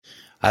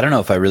I don't know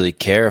if I really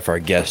care if our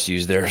guests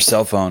use their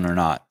cell phone or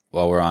not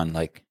while we're on.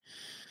 Like,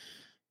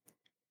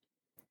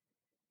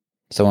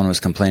 someone was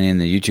complaining in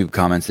the YouTube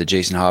comments that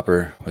Jason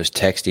Hopper was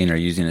texting or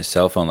using his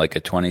cell phone like a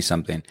 20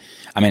 something.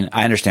 I mean,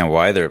 I understand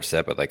why they're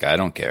upset, but like, I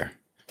don't care.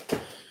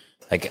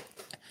 Like,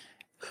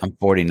 I'm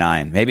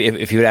 49. Maybe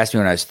if you would ask me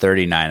when I was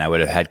 39, I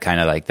would have had kind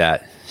of like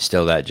that,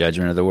 still that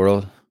judgment of the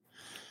world.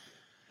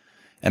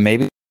 And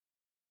maybe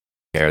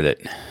I care that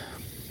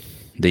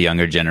the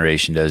younger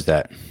generation does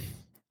that.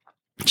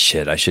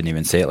 Shit, I shouldn't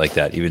even say it like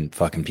that. Even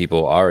fucking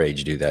people our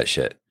age do that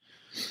shit.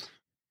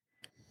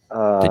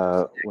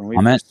 When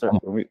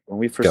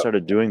we first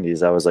started doing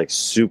these, I was like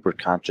super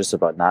conscious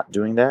about not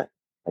doing that,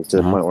 like to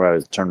the point where I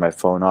would turn my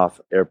phone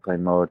off,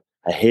 airplane mode.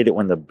 I hate it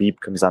when the beep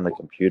comes on the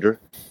computer.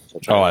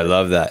 So I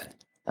love that.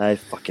 I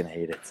fucking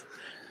hate it.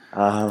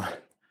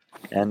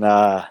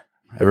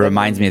 It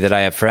reminds me that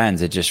I have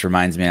friends. It just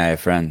reminds me I have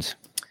friends.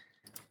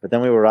 But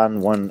then we were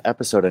on one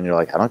episode, and you're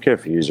like, I don't care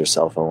if you use your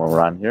cell phone when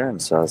we're on here.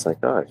 And so I was like,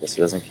 oh, I guess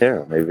he doesn't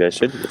care. Maybe I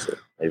should use it.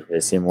 Maybe I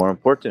seem more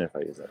important if I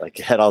use it. Like,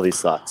 I had all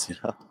these thoughts, you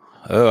know?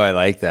 Oh, I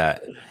like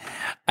that.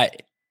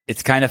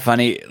 It's kind of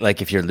funny,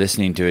 like if you're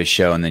listening to a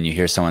show and then you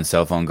hear someone's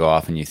cell phone go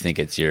off and you think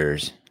it's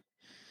yours.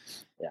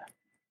 Yeah.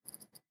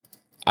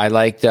 I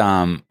liked,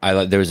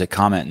 there was a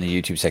comment in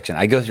the YouTube section.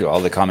 I go through all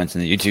the comments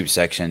in the YouTube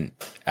section,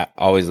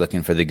 always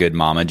looking for the good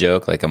mama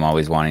joke. Like I'm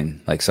always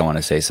wanting like someone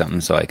to say something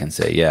so I can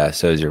say, yeah,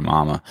 so is your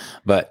mama.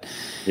 But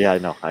yeah, I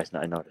know.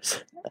 I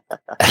noticed.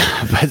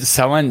 But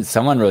someone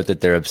wrote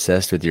that they're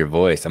obsessed with your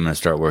voice. I'm going to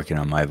start working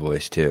on my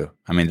voice too.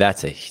 I mean,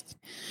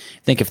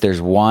 I think if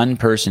there's one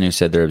person who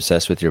said they're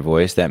obsessed with your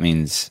voice, that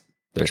means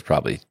there's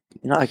probably.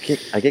 You know, I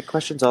get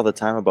questions all the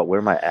time about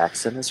where my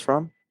accent is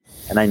from,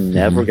 and I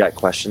never got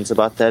questions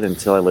about that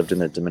until I lived in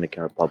the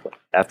Dominican Republic.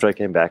 After I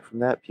came back from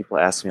that, people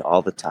ask me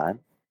all the time,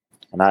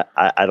 and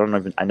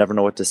I never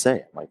know what to say.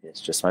 I'm like, it's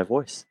just my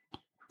voice.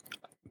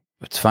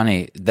 It's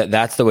funny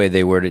that's the way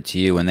they word it to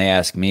you. When they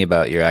ask me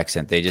about your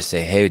accent, they just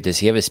say, "Hey, does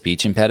he have a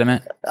speech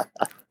impediment?"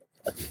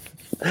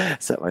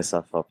 Set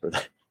myself up for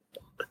that.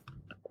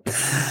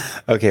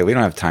 Okay, we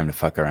don't have time to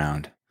fuck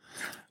around.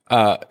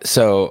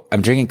 So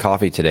I'm drinking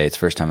coffee today. It's the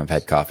first time I've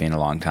had coffee in a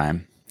long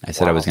time. I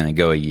said I was going to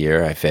go a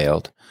year. I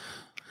failed.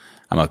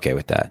 I'm okay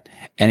with that.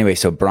 Anyway,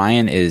 so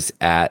Brian is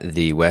at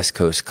the West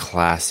Coast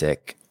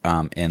Classic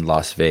in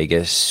Las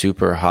Vegas.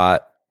 Super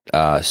hot,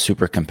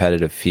 super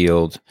competitive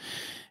field.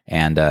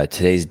 And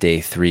today's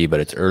day 3, but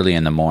it's early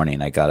in the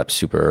morning. I got up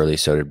super early.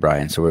 So did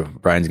Brian. So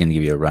Brian's going to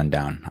give you a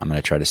rundown. I'm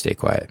going to try to stay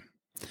quiet.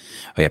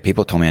 Oh, yeah.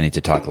 People told me I need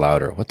to talk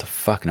louder. What the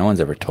fuck? No one's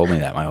ever told me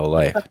that my whole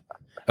life.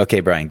 Okay,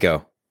 Brian,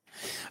 go.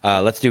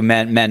 Let's do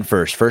men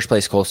first. First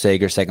place, Cole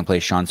Sager. Second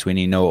place, Sean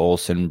Sweeney. Noah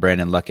Olson.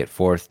 Brandon Luckett,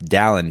 4th.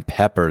 Dallin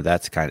Pepper,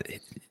 that's kind of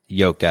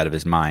yoked out of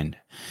his mind.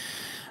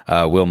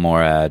 Will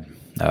Morad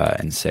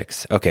in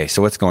 6th. Okay,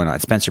 so what's going on?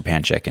 Spencer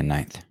Panchek in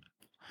 9th.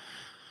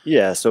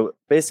 Yeah, so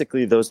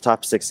basically those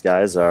top 6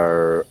 guys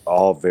are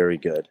all very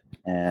good.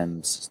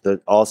 And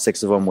all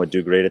 6 of them would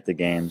do great at the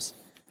games.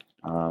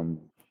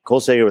 Cole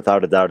Sager,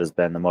 without a doubt, has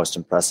been the most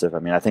impressive. I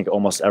mean, I think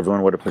almost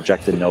everyone would have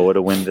projected Noah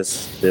to win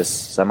this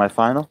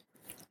semifinal,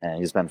 and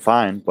he's been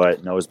fine,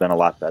 but Noah's been a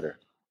lot better.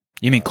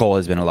 You mean Cole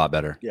has been a lot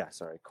better? Yeah,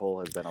 sorry. Cole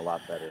has been a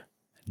lot better.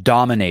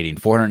 Dominating,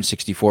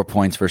 464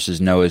 points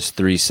versus Noah's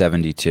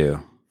 372.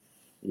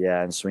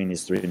 Yeah, and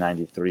Sweeney's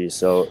 393.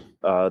 So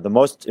the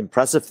most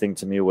impressive thing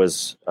to me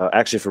was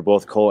actually for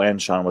both Cole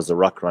and Sean was the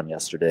ruck run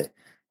yesterday.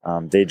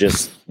 They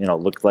just,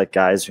 looked like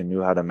guys who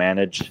knew how to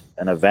manage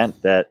an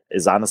event that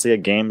is honestly a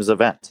games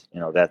event.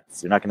 That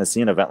you're not going to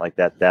see an event like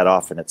that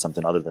often. It's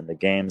something other than the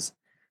games.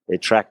 They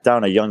tracked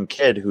down a young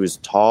kid who's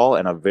tall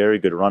and a very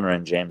good runner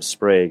in James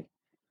Sprague,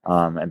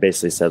 and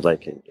basically said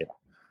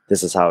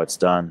this is how it's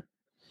done.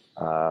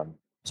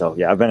 So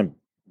yeah, I've been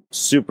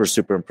super,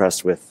 super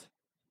impressed with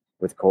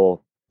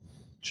Cole,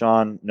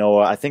 Sean,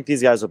 Noah. I think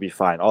these guys will be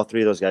fine. All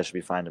 3 of those guys should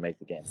be fine to make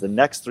the games. The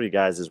next 3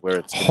 guys is where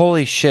it's...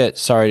 Holy shit.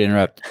 Sorry to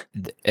interrupt.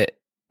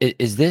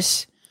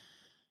 Is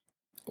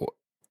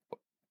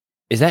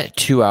that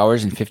 2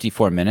 hours and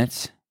 54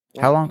 minutes?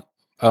 Yeah. How long?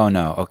 Oh,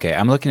 no. Okay.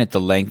 I'm looking at the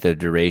length, the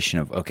duration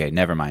of... Okay,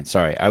 never mind.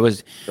 Sorry.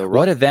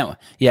 What event?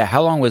 Yeah,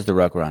 how long was the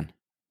ruck run?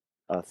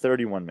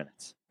 31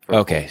 minutes.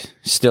 Okay.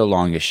 Still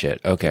long as shit.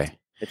 Okay.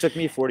 It took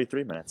me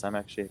 43 minutes. I'm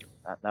actually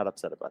not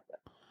upset about that.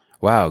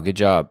 Wow, good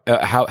job.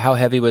 How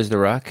heavy was the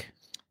ruck?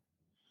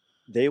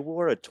 They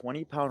wore a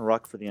 20-pound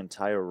ruck for the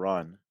entire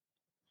run.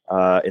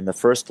 In the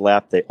first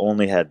lap, they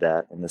only had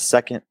that. In the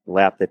second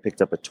lap, they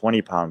picked up a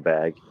 20-pound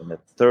bag. In the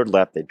third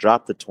lap, they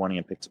dropped the 20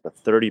 and picked up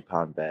a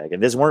 30-pound bag.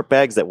 And these weren't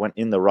bags that went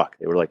in the ruck.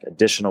 They were like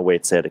additional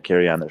weights they had to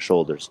carry on their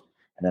shoulders.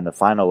 And then the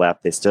final lap,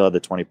 they still had the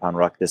 20-pound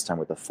ruck, this time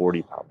with a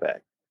 40-pound bag.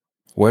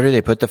 Where do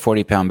they put the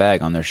 40-pound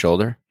bag? On their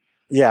shoulder?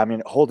 Yeah, I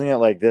mean, holding it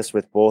like this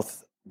with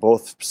both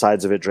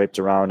sides of it draped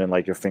around and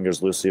like your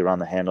fingers loosely around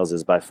the handles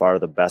is by far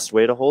the best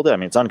way to hold it. I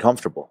mean, it's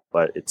uncomfortable,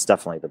 but it's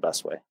definitely the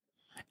best way.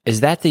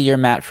 Is that the year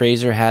Matt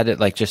Fraser had it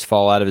like just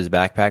fall out of his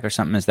backpack or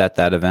something? Is that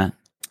event?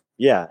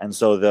 Yeah, and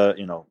so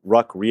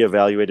Ruck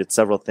reevaluated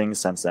several things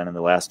since then. In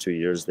the last 2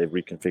 years, they've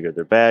reconfigured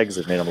their bags,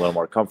 they've made them a little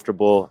more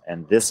comfortable.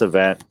 And this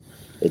event,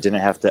 they didn't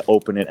have to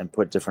open it and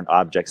put different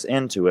objects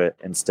into it.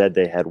 Instead,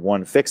 they had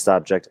one fixed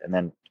object and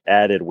then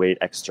added weight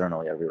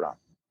externally every round.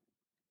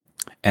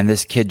 And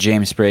this kid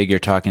James Sprague you're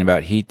talking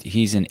about,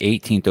 he's an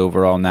 18th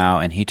overall now,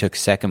 and he took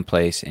second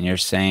place. And you're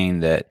saying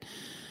that,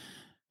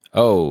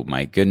 oh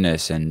my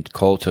goodness, and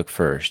Cole took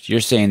first. You're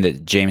saying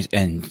that James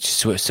and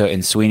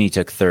Sweeney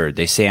took third.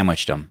 They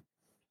sandwiched him.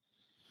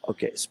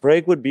 Okay,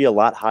 Sprague would be a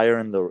lot higher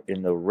in the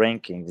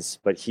rankings,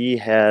 but he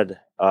had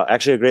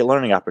actually a great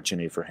learning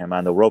opportunity for him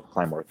on the rope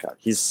climb workout.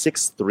 He's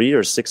 6'3"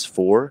 or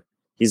 6'4".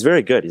 He's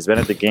very good. He's been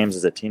at the games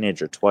as a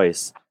teenager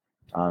twice.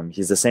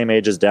 He's the same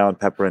age as Dallin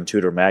Pepper and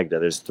Tudor Magda.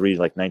 There's 3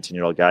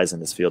 19-year-old guys in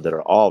this field that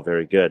are all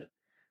very good.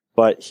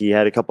 But he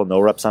had a couple no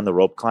reps on the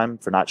rope climb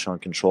for not showing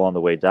control on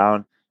the way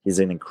down. He's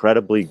an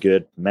incredibly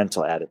good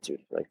mental attitude,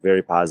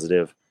 very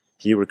positive.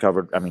 He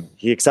recovered. I mean,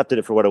 he accepted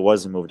it for what it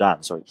was and moved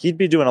on. So he'd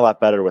be doing a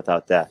lot better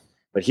without that.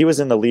 But he was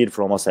in the lead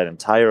for almost that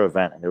entire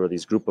event, and there were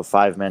these group of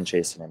 5 men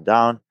chasing him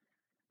down.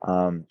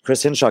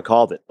 Chris Hinshaw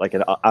called it at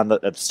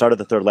the start of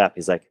the third lap.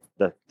 He's like,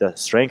 the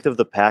strength of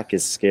the pack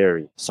is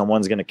scary.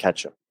 Someone's going to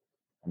catch him.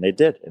 And they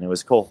did, and it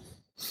was Cole.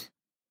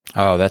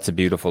 Oh, that's a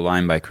beautiful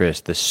line by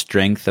Chris. The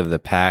strength of the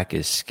pack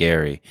is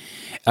scary.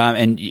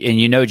 And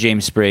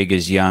James Sprague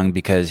is young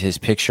because his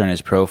picture on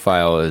his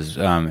profile is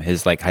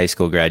his high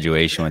school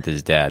graduation with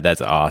his dad.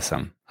 That's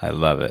awesome. I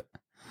love it.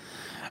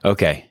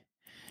 Okay.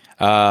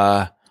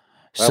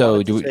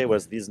 So do we say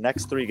was these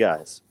next 3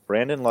 guys,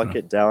 Brandon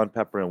Luckett, Dallin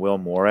Pepper, and Will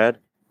Morad.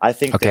 I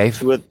think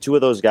that two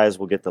of those guys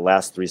will get the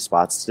last 3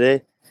 spots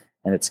today,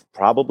 and it's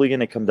probably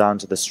going to come down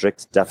to the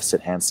strict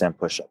deficit handstand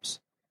push-ups.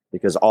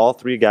 Because all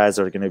 3 guys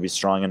are going to be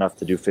strong enough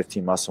to do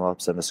 15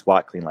 muscle-ups and the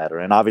squat clean ladder.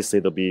 And obviously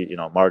there'll be,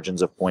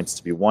 margins of points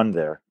to be won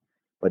there.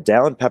 But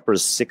Dallin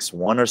Pepper's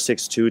 6'1" or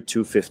 6'2",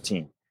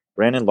 215.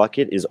 Brandon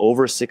Luckett is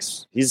over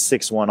 6. He's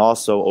 6'1",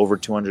 also over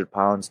 200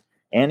 pounds.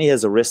 And he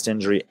has a wrist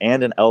injury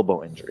and an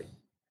elbow injury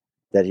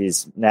that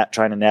he's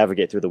trying to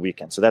navigate through the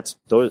weekend.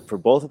 So for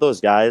both of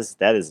those guys,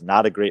 that is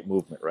not a great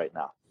movement right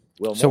now.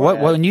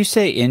 When you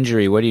say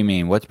injury, what do you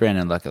mean? What's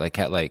Brandon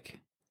Luckett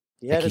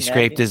he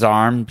scraped his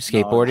arm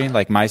skateboarding,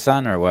 like my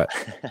son, or what?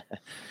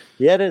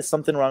 He had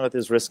something wrong with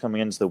his wrist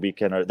coming into the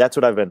weekend, or that's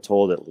what I've been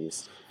told at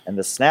least. And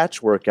the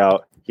snatch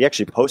workout, he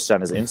actually posted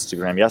on his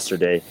Instagram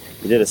yesterday.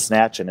 He did a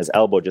snatch and his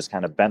elbow just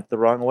kind of bent the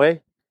wrong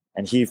way.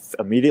 And he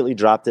immediately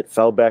dropped it,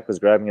 fell back, was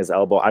grabbing his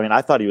elbow. I mean,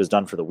 I thought he was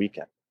done for the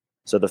weekend.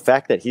 So the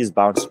fact that he's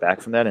bounced back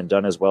from that and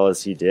done as well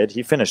as he did,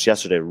 he finished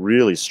yesterday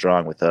really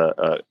strong with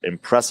a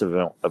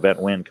impressive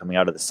event win coming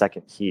out of the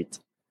second heat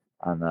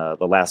on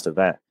the last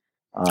event.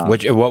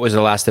 What was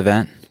the last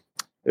event?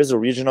 It was a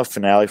regional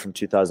finale from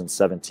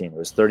 2017. It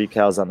was 30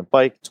 cals on the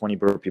bike, 20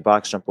 burpee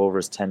box jump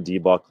overs, 10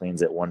 D-ball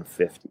cleans at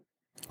 150.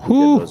 He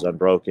did those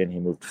unbroken. He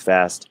moved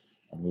fast,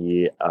 and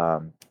he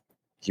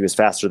was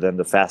faster than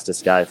the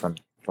fastest guy from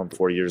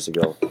 4 years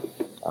ago,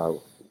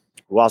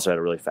 who also had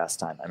a really fast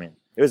time. I mean,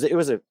 there's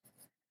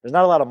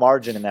not a lot of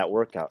margin in that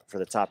workout for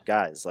the top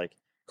guys. Like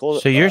Cole.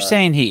 So you're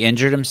saying he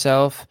injured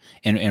himself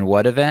in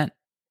what event?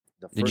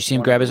 Did you see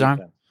him grab his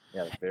arm?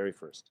 Yeah, the very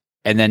first.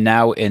 And then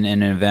now in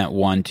event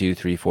 1, 2,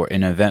 3, 4,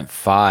 in event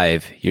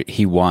 5,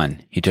 he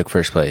won. He took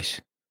first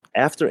place.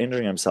 After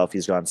injuring himself,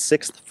 he's gone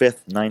 6th,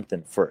 5th, 9th,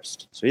 and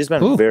 1st. So he's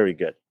been very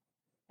good.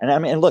 And I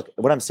mean, look,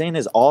 what I'm saying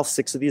is all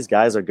 6 of these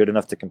guys are good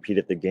enough to compete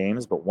at the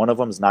games, but one of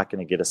them is not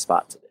going to get a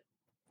spot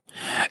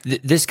today.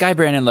 This guy,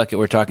 Brandon Luckett,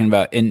 we're talking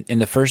about, in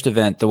the first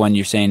event, the one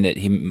you're saying that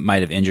he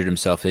might have injured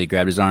himself, that he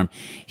grabbed his arm,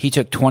 he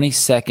took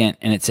 22nd,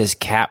 and it says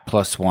cap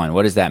 +1.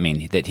 What does that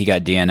mean? That he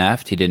got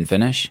DNF'd? He didn't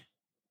finish?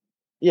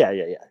 Yeah.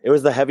 It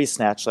was the heavy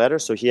snatch ladder,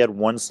 so he had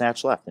 1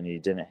 snatch left, and he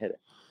didn't hit it.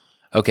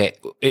 Okay.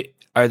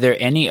 Are there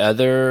any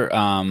other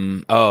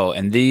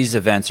and these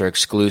events are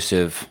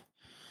exclusive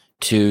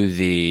to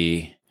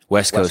the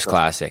West Coast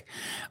Classic.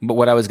 But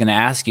what I was going to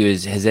ask you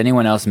is, has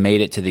anyone else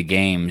made it to the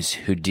games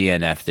who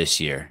DNF this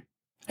year?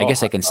 I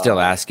guess I can still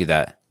ask you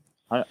that.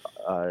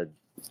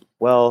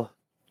 Well,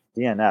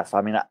 DNF.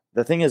 I mean,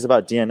 the thing is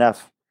about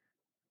DNF.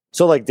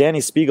 So like Danny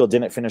Spiegel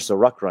didn't finish the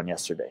ruck run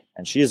yesterday,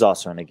 and she is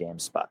also in a game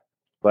spot.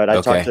 But I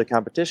talked to the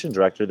competition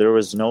director. There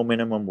was no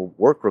minimum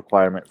work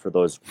requirement for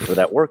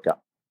that workout.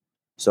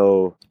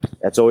 So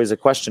that's always a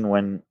question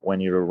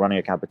when you're running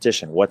a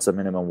competition. What's the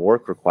minimum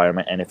work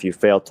requirement? And if you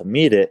fail to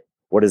meet it,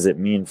 what does it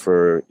mean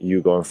for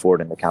you going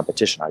forward in the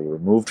competition? Are you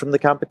removed from the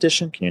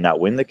competition? Can you not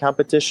win the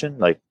competition?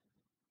 Like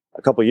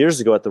a couple of years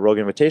ago at the Rogue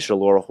Invitational,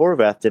 Laura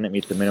Horvath didn't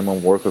meet the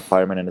minimum work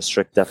requirement in a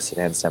strict deficit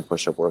handstand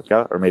push-up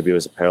workout, or maybe it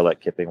was a parallel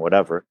kipping,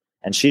 whatever.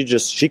 And she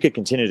could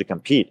continue to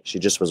compete. She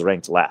just was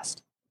ranked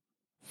last.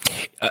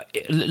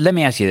 Let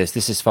me ask you this.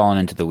 This is falling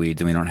into the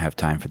weeds, and we don't have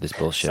time for this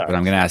bullshit. Sorry. But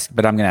I'm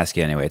going to ask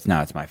you anyway. It's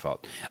my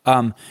fault.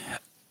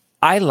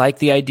 I like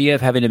the idea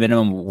of having a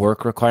minimum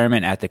work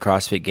requirement at the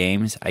CrossFit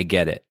Games. I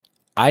get it.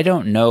 I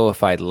don't know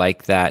if I'd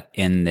like that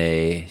in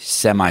the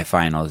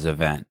semifinals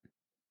event.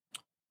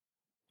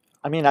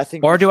 I mean, I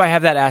think, Or do I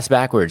have that asked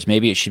backwards?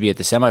 Maybe it should be at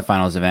the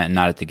semifinals event and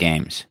not at the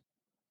games.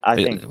 I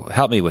think,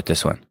 Help me with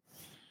this one.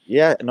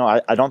 yeah, no,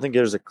 I don't think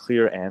there's a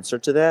clear answer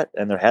to that.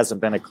 And there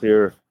hasn't been a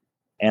clear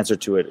answer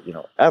to it,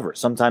 ever.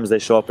 Sometimes they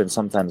show up and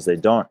sometimes they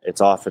don't.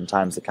 It's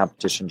oftentimes the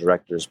competition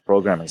director's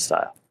programming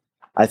style.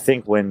 I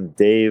think when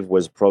Dave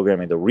was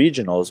programming the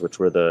regionals, which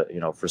were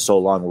for so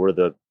long were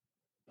the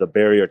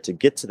barrier to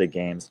get to the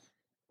games,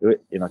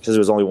 because it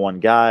was only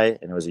one guy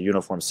and it was a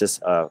uniform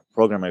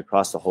programming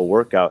across the whole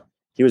workout,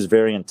 he was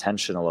very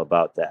intentional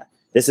about that.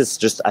 This is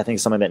just, I think,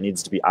 something that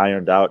needs to be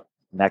ironed out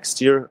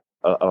next year,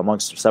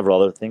 amongst several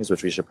other things,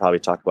 which we should probably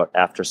talk about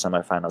after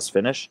semifinals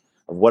finish,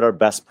 of what are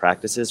best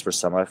practices for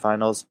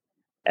semifinals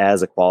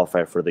as a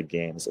qualifier for the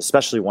games,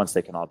 especially once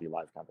they can all be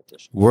live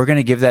competition. We're going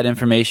to give that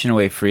information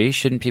away free.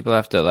 Shouldn't people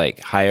have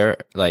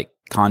to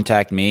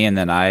contact me and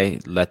then I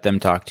let them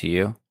talk to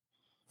you?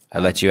 I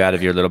let you out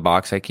of your little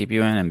box I keep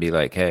you in and be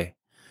like, hey,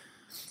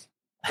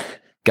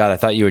 God, I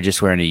thought you were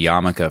just wearing a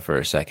yarmulke for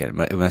a second.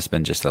 It must have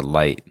been just a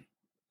light.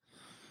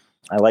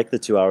 I like the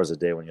 2 hours a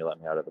day when you let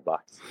me out of the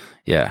box.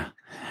 Yeah.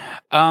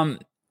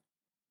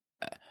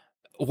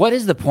 What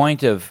is the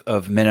point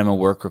of minimum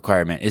work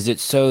requirement? Is it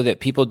so that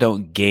people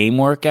don't game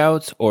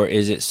workouts, or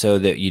is it so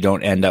that you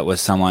don't end up with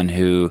someone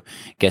who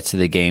gets to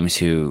the games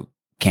who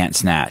can't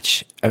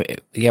snatch?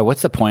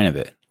 What's the point of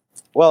it?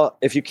 Well,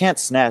 if you can't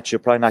snatch, you're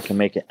probably not going to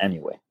make it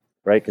anyway,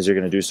 right? Because you're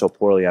going to do so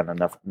poorly on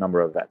enough number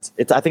of events.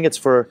 I think it's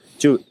for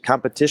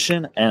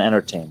competition and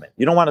entertainment.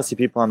 You don't want to see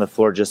people on the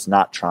floor just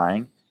not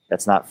trying.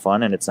 That's not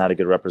fun, and it's not a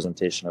good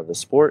representation of the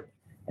sport.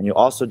 And you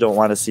also don't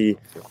want to see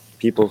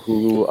people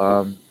who,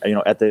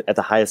 at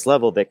the highest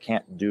level that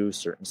can't do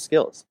certain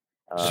skills.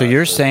 So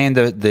you're saying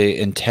the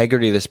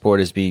integrity of the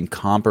sport is being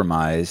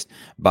compromised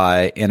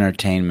by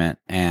entertainment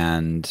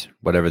and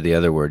whatever the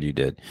other word you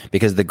did,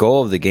 because the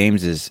goal of the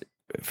games is,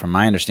 from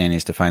my understanding,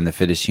 is to find the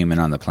fittest human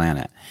on the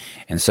planet.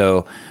 And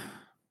so,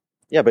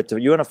 yeah, but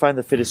you want to find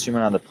the fittest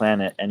human on the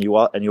planet, and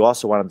you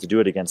also want them to do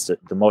it against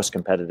the most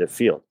competitive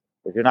field.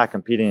 If you're not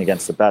competing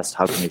against the best,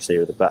 how can you say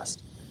you're the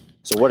best?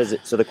 So what is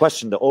it? So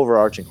the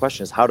overarching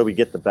question is, how do we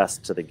get the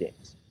best to the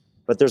games?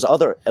 But there's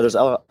other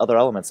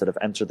elements that have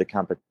entered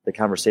the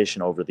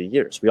conversation over the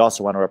years. We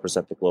also want to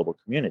represent the global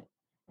community.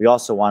 We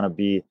also want to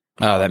be.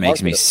 Oh, that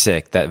makes me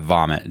sick. That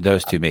vomit.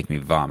 Those two make me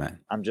vomit.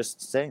 I'm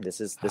just saying this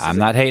is. I'm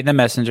not hating the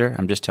messenger.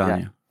 I'm just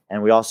telling you.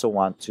 And we also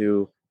want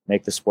to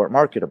make the sport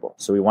marketable.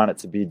 So we want it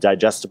to be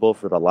digestible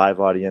for the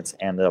live audience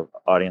and the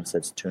audience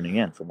that's tuning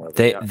in from where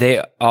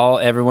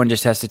everyone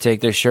just has to take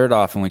their shirt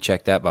off and we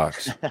check that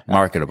box.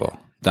 Marketable.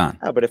 Done.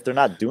 Yeah, but if they're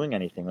not doing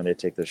anything when they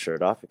take their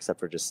shirt off, except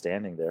for just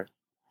standing there.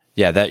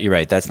 Yeah, you're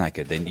right. That's not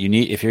good. Then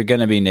if you're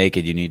going to be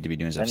naked, you need to be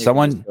doing stuff.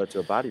 Someone go to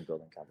a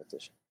bodybuilding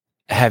competition.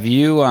 Have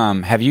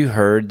you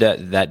heard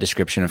that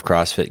description of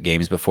CrossFit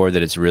Games before?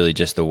 That it's really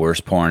just the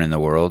worst porn in the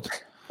world.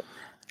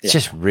 It's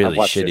just really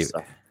shitty.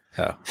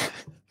 Oh,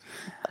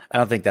 I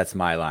don't think that's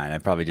my line. I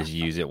probably just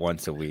use it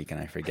once a week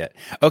and I forget.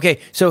 Okay,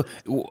 so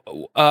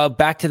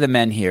back to the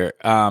men here.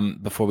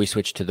 Before we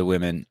switch to the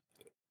women.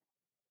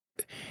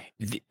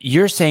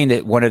 You're saying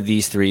that one of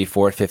these three,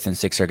 4th, 5th, and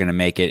 6th are going to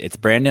make it. It's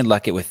Brandon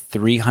Luckett with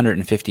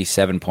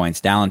 357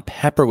 points, Dallin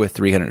Pepper with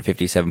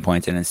 357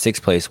 points, and in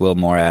 6th place, Will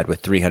Morad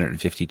with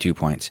 352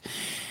 points.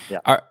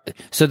 Yeah.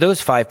 So those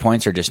 5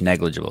 points are just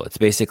negligible. It's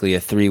basically a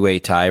 3-way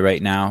tie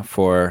right now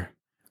for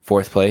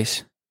 4th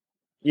place.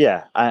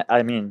 Yeah,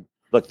 I mean,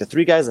 look, the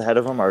 3 guys ahead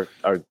of them are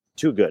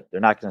too good.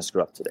 They're not going to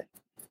screw up today.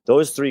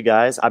 Those 3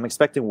 guys, I'm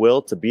expecting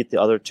Will to beat the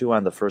other 2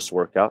 on the first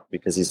workout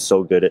because he's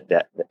so good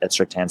at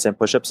strict handstand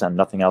push-ups and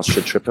nothing else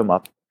should trip him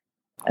up.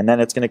 And then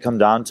it's going to come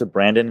down to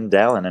Brandon and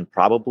Dallin and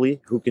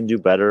probably who can do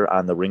better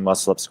on the ring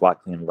muscle up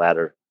squat clean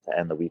ladder to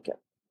end the weekend,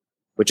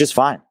 which is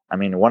fine. I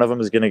mean, one of them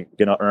is going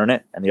to earn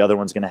it and the other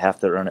one's going to have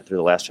to earn it through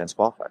the last chance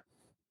qualifier.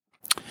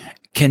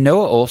 Can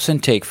Noah Olson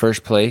take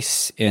first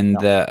place in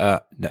no.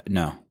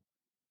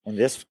 In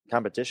this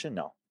competition?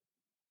 No.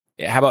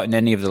 How about in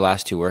any of the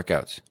last 2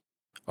 workouts?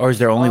 Or is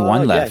there only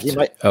one left? Yeah, he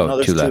might. No,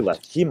 there's 2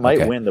 left. He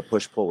might win the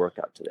push-pull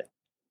workout today.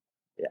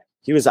 Yeah,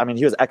 he was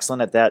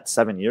excellent at that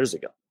 7 years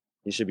ago.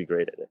 He should be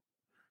great at it.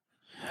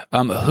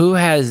 Who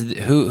has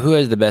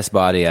the best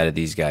body out of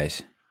these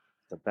guys?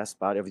 The best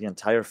body of the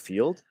entire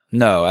field?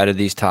 No, out of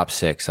these top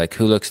 6. Like,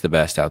 who looks the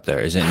best out there?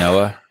 Is it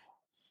Noah?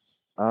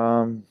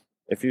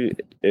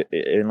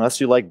 Unless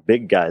you like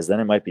big guys,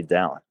 then it might be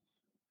Dallin.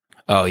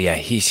 Oh yeah,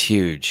 he's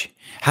huge.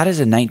 How does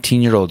a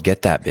 19-year-old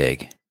get that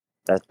big?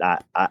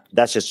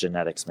 That's just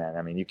genetics, man.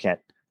 I mean, you can't.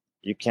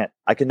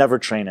 I could never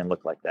train and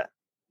look like that.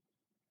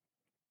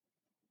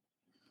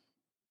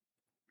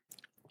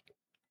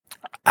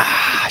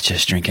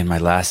 Just drinking my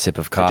last sip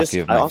of coffee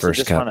of my first cup. I also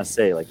just want to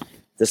say, like,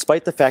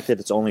 despite the fact that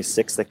it's only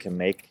 6 that can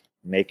make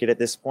it at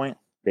this point,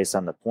 based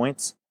on the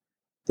points,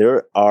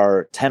 there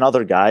are 10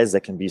 other guys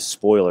that can be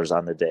spoilers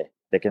on the day.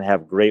 They can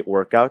have great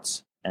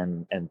workouts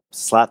and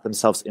slot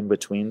themselves in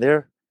between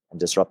there and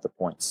disrupt the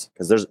points.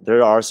 Because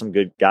there are some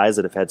good guys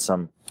that have had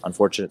some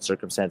unfortunate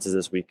circumstances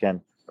this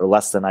weekend or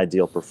less than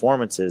ideal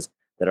performances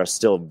that are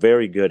still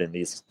very good in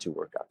these 2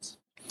 workouts.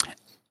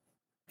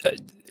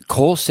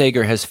 Cole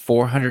Sager has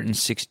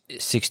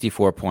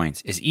 464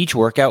 points. Is each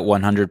workout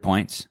 100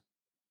 points?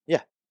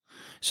 Yeah.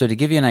 So to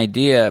give you an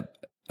idea,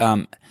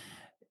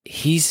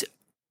 he's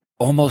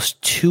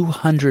almost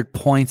 200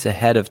 points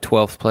ahead of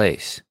 12th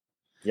place.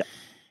 Yeah.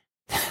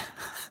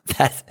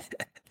 That's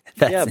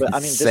Yeah, but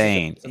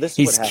insane. this is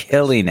He's what happens.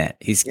 killing it.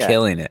 He's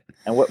killing it.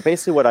 And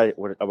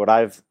what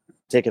I've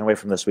taken away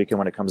from this weekend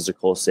when it comes to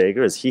Cole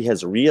Sager is he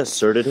has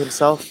reasserted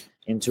himself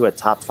into a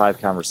top 5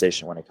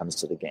 conversation when it comes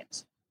to the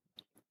games.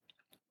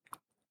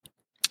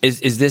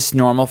 Is this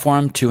normal for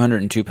him?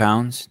 202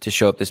 pounds to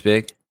show up this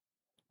big?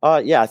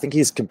 Yeah, I think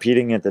he's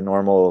competing at the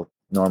normal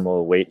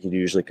weight he'd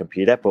usually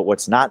compete at. But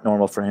what's not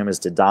normal for him is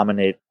to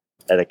dominate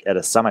at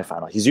a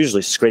semifinal. He's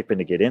usually scraping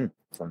to get in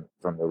from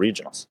the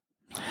regionals.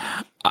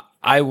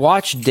 I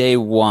watched day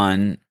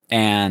one,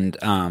 and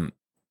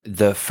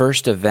the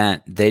first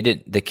event,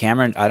 the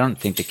camera, I don't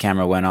think the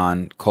camera went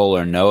on Cole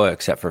or Noah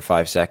except for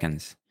 5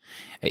 seconds.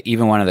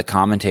 Even one of the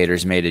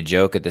commentators made a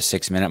joke at the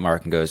 6-minute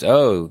mark and goes,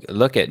 "Oh,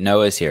 look at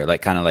Noah's here,"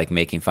 like kind of like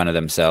making fun of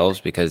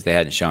themselves because they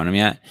hadn't shown him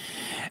yet.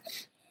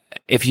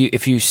 If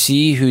you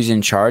see who's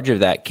in charge of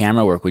that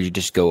camera work, would you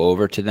just go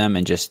over to them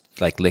and just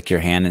like lick your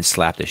hand and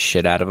slap the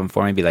shit out of them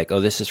for me? Be like, "Oh,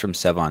 this is from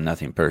Sevon,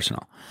 nothing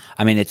personal."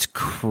 I mean, it's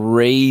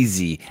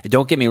crazy.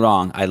 Don't get me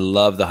wrong. I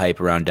love the hype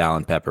around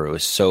Dallin Pepper. It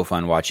was so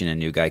fun watching a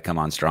new guy come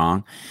on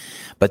strong,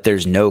 but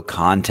there's no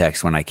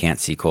context when I can't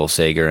see Cole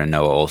Sager and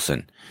Noah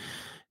Olson.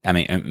 I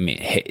mean,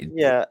 hey,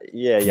 yeah.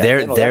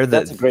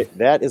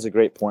 That is a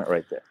great point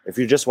right there. If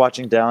you're just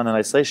watching Dallin in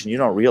isolation, you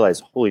don't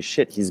realize, holy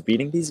shit, he's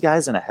beating these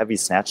guys in a heavy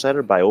snatch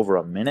ladder by over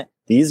a minute.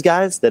 These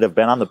guys that have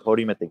been on the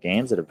podium at the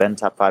games, that have been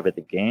top 5 at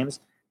the games,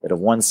 that have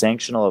won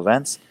sanctional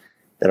events,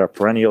 that are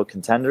perennial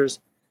contenders.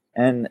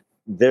 And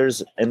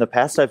in the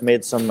past, I've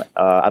made some,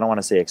 I don't want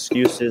to say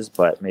excuses,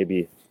 but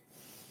maybe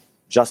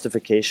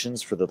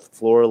justifications for the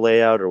floor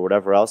layout or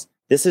whatever else.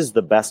 This is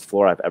the best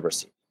floor I've ever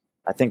seen.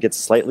 I think it's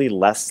slightly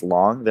less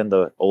long than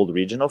the old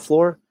regional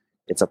floor.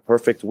 It's a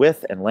perfect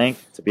width and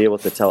length to be able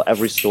to tell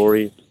every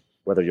story,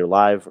 whether you're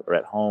live or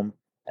at home.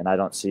 And I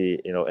don't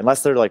see,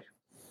 unless they're like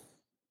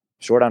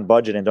short on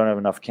budget and don't have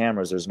enough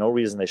cameras, there's no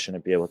reason they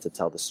shouldn't be able to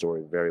tell the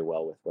story very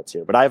well with what's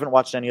here. But I haven't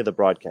watched any of the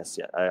broadcasts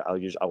yet. I'll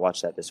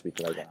watch that this week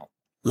when I get home.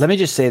 Let me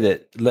just say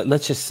that,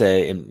 let's just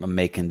say, I'm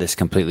making this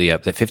completely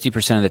up, that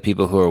 50% of the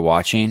people who are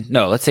watching,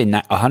 no, let's say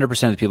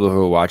 100% of the people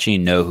who are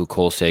watching know who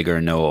Cole Sager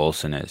and Noah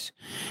Olson is.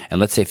 And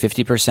let's say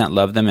 50%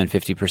 love them and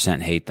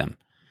 50% hate them.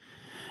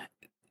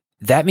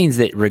 That means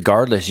that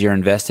regardless, you're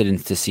invested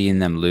into seeing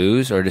them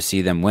lose or to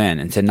see them win,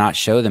 and to not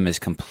show them is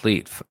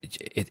complete.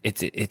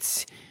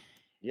 It's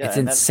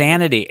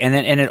insanity. And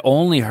it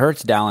only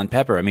hurts Dallin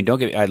Pepper. I mean,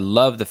 I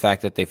love the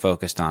fact that they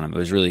focused on him. It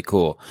was really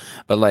cool.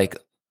 But like,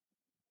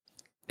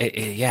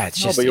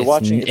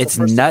 it's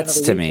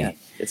nuts to me.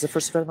 It's the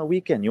first event of the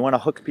weekend. You want to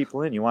hook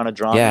people in. You want to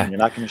draw them. You're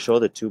not going to show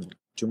the two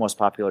most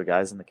popular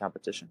guys in the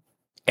competition.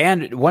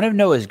 And one of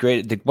Noah's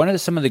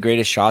some of the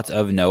greatest shots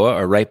of Noah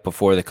are right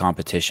before the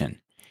competition.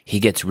 He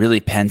gets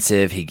really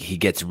pensive. He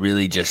gets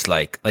really just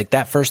like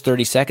that first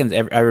 30 seconds.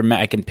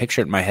 I can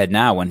picture it in my head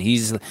now when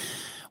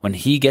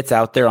he gets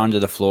out there onto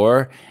the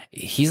floor.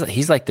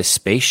 He's like the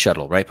space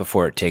shuttle right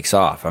before it takes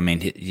off. I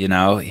mean,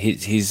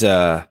 he's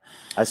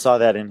I saw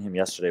that in him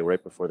yesterday,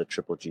 right before the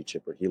Triple G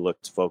chipper. He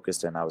looked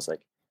focused, and I was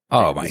like,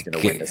 "Oh my god, he's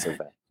going to win this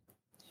event."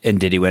 And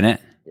did he win it?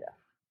 Yeah.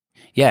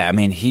 Yeah, I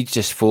mean, he's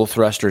just full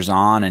thrusters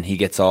on, and he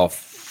gets all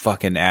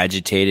fucking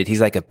agitated.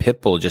 He's like a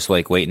pit bull, just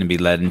like waiting to be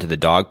led into the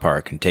dog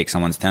park and take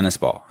someone's tennis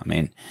ball. I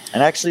mean,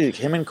 and actually,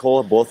 him and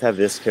Cole both have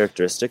this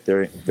characteristic.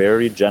 They're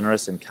very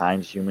generous and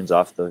kind humans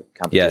off the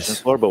competition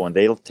floor, but when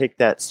they take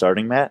that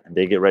starting mat and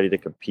they get ready to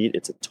compete,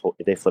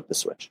 they flip the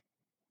switch.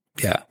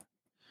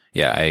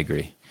 Yeah, I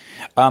agree.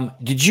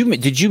 Did you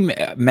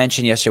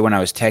mention yesterday when I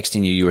was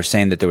texting you? You were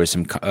saying that there was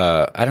some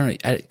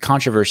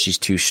controversy is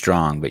too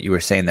strong, but you were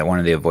saying that one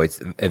of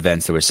the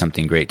events there was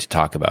something great to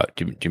talk about.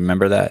 Do you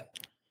remember that?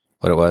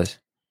 What it was?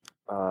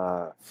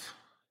 One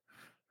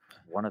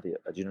of the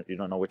you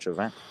don't know which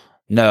event?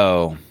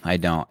 No, I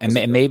don't. And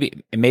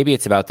maybe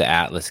it's about the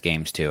Atlas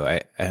Games too.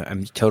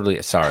 I'm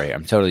totally sorry.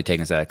 I'm totally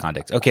taking this out of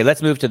context. Okay,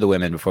 let's move to the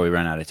women before we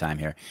run out of time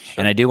here. Sure.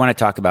 And I do want to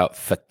talk about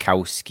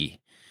Fikowski.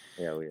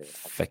 Yeah,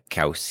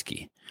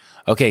 Fikowski.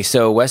 Okay,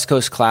 so West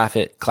Coast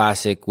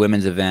Classic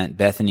women's event.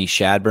 Bethany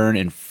Shadburn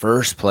in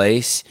first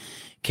place.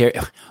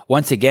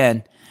 Once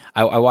again,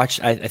 I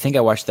watched. I think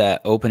I watched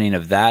that opening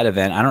of that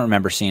event. I don't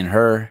remember seeing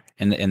her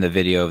in the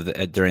video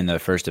during the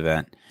first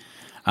event.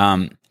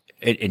 And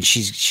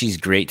she's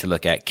great to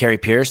look at. Carrie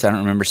Pierce, I don't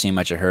remember seeing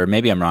much of her.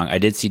 Maybe I'm wrong. I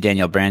did see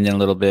Danielle Brandon a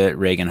little bit.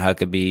 Reagan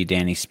Huckabee,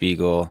 Danny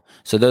Spiegel.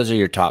 So those are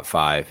your top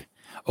 5.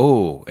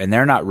 Oh, and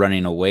they're not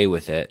running away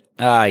with it.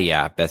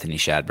 Yeah, Bethany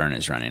Shadburn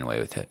is running away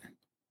with it.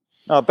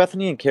 No,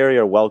 Bethany and Carrie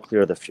are well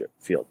clear of the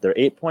field. They're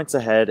 8 points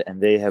ahead,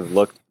 and they have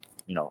looked,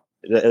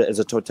 as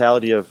a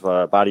totality of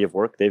body of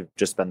work, they've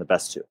just been the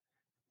best 2.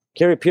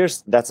 Carrie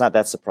Pierce, that's not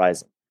that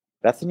surprising.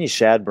 Bethany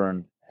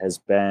Shadburn has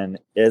been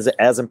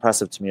as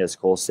impressive to me as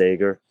Cole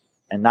Sager,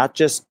 and not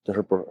just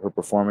her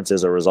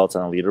performances or results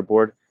on the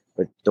leaderboard,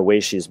 but the way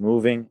she's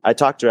moving, I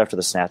talked to her after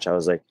the snatch. I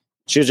was like,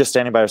 she was just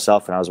standing by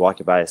herself, and I was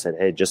walking by. I said,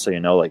 "Hey, just so you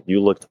know, like, you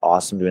looked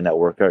awesome doing that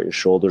workout. Your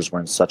shoulders were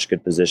in such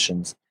good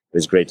positions. It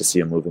was great to see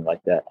you moving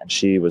like that." And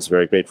she was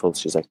very grateful.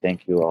 She's like,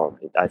 "Thank you.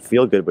 I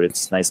feel good, but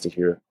it's nice to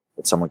hear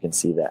that someone can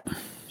see that."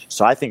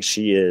 So I think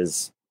she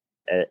is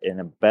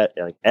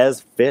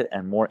as fit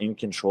and more in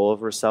control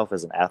of herself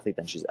as an athlete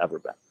than she's ever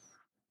been.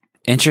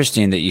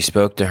 Interesting that you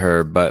spoke to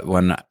her, but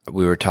when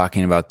we were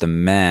talking about the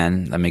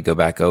men, let me go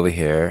back over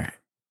here.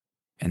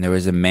 And there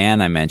was a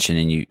man I mentioned,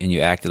 and you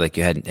acted like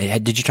you hadn't.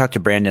 Did you talk to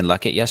Brandon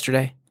Luckett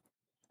yesterday?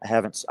 I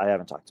haven't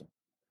talked to him.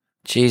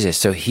 Jesus,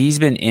 so he's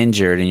been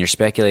injured, and you're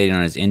speculating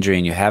on his injury,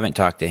 and you haven't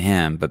talked to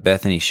him. But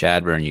Bethany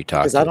Shadburn, you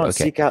talked to.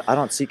 I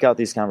don't seek out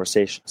these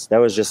conversations. That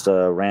was just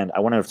a random.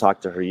 I wouldn't have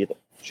talked to her either.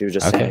 She was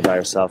just standing by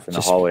herself in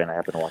the hallway, and I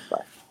happened to walk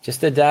by.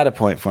 Just a data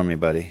point for me,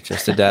 buddy.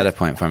 Just a data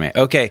point for me.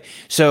 Okay,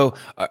 so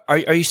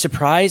are you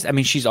surprised? I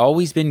mean, she's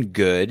always been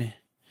good.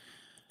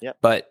 Yep.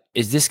 But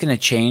is this going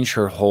to change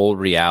her whole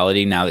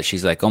reality now that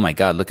she's like, oh my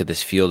God, look at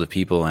this field of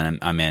people and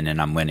I'm in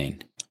and I'm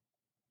winning?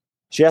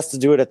 She has to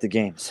do it at the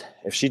games.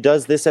 If she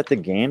does this at the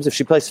games, if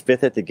she plays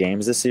fifth at the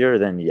games this year,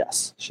 then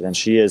yes. Then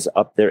she is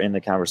up there in the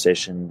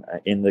conversation,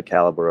 in the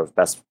caliber of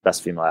best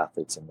female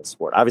athletes in the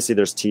sport. Obviously,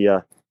 there's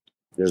Tia,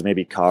 there's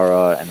maybe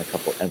Cara and a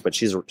couple, but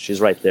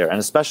she's right there. And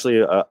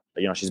especially,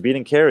 she's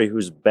beating Carrie,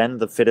 who's been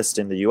the fittest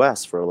in the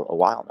U.S. for a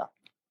while now.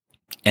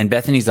 And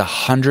Bethany's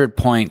 100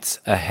 points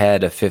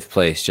ahead of fifth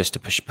place, just to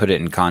put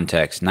it in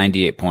context,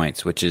 98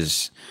 points, which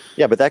is...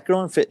 Yeah, but that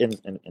girl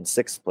in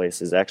sixth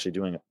place is actually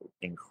doing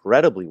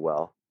incredibly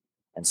well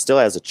and still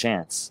has a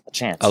chance.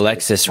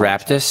 Alexis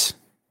Raptis?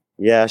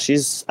 Yeah,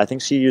 I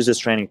think she uses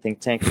Training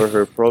Think Tank for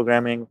her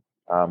programming.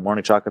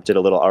 Morning Chalk Up did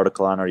a little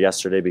article on her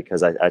yesterday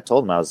because I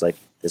told him, I was like,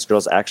 this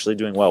girl's actually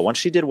doing well. Once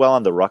she did well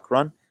on the ruck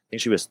run, I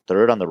think she was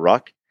third on the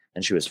ruck,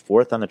 and she was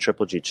fourth on the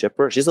Triple G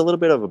chipper. She's a little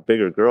bit of a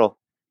bigger girl.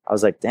 I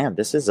was like, damn,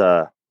 she's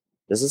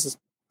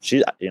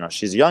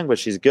young, but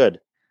she's good.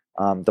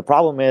 The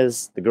problem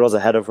is the girls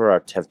ahead of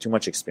her have too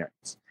much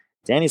experience.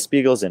 Danny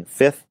Spiegel's in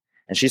fifth,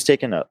 and she's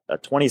taken a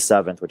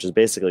 27th, which is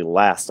basically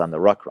last on the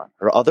ruck run.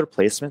 Her other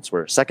placements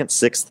were second,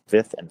 sixth,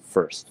 fifth, and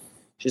first.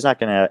 She's not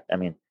going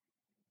to,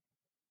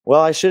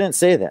 well, I shouldn't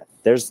say that.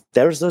 There's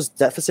those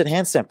deficit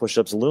handstand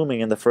push-ups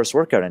looming in the first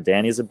workout, and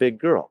Danny's a big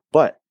girl.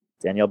 But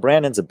Danielle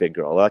Brandon's a big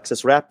girl.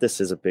 Alexis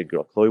Raptis is a big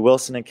girl. Chloe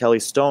Wilson and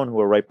Kelly Stone, who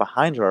are right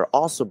behind her, are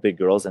also big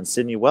girls. And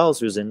Sydney Wells,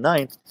 who's in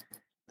ninth,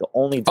 the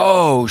only...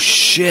 Oh,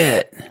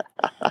 shit.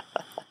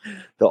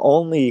 The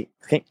only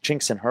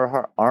chinks in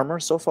her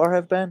armor so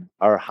far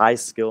are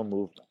high-skill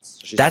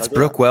movements. So that's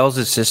Brooke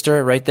Wells'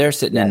 sister right there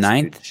sitting in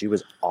ninth? Dude, she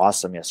was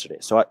awesome yesterday.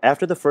 So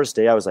after the first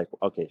day, I was like,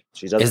 okay,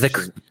 she's not... Is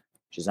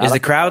the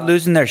crowd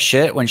losing their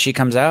shit when she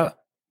comes out?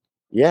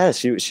 Yeah,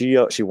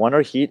 she won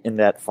her heat in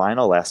that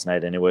final last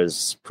night, and it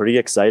was pretty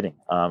exciting.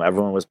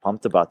 Everyone was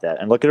pumped about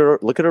that. And look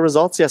at her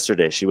results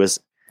yesterday. She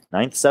was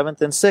 9th, 7th,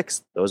 and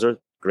 6th. Those are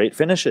great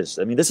finishes.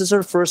 I mean, this is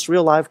her first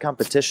real live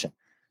competition.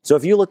 So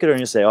if you look at her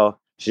and you say, oh,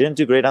 she didn't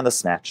do great on the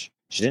snatch,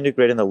 she didn't do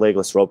great in the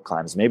legless rope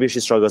climbs, maybe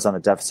she struggles on the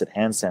deficit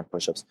handstand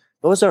push-ups.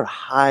 Those are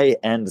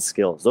high-end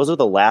skills. Those are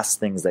the last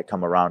things that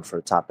come around for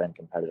a top-end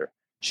competitor.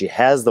 She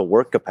has the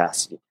work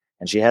capacity,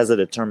 and she has the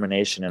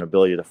determination and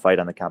ability to fight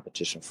on the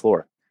competition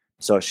floor.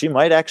 So she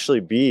might actually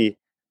be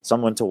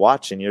someone to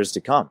watch in years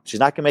to come.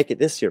 She's not going to make it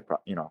this year,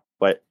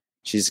 but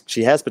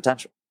she has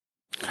potential.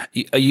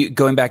 You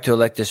going back to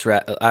Alexis?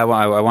 I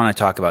want to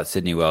talk about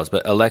Sydney Wells,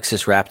 but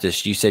Alexis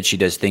Raptis, you said she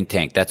does Think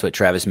Tank. That's what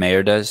Travis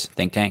Mayer does,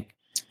 Think Tank.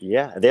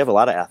 Yeah, they have a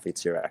lot of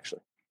athletes here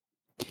actually.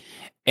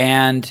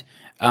 And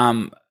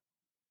when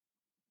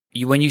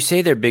you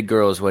say they're big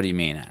girls, what do you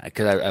mean?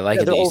 Because I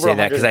like it that you say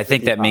that, because I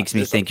think that makes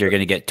me think you're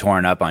going to get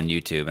torn up on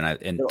YouTube,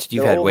 and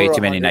you've had way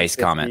too many nice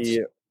comments.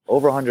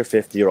 Over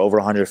 150 or over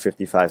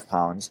 155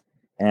 pounds,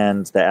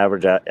 and the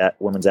average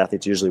women's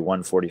athlete's usually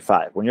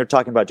 145. When you're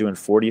talking about doing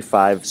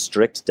 45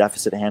 strict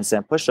deficit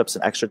handstand push-ups,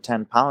 an extra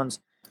 10 pounds,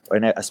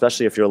 and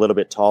especially if you're a little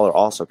bit taller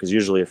also, because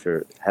usually if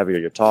you're heavier,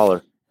 you're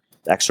taller,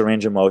 the extra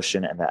range of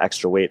motion and the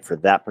extra weight for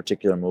that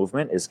particular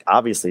movement is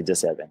obviously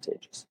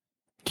disadvantageous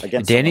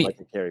against someone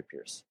like Carrie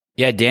Pierce.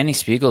 Yeah, Danny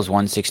Spiegel's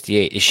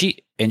 168.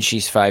 And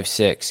she's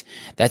 5'6".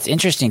 That's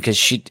interesting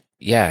because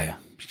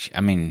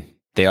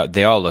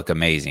they all look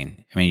amazing.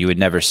 I mean, you would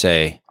never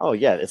say... Oh,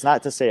 yeah. It's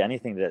not to say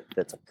anything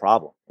that's a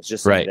problem. It's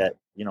just right. That,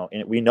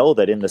 we know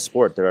that in the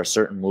sport, there are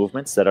certain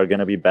movements that are going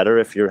to be better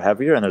if you're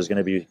heavier, and there's going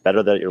to be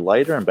better that you're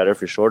lighter, and better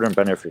if you're shorter, and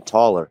better if you're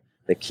taller.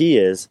 The key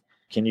is,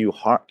 can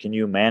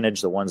you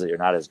manage the ones that you're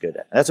not as good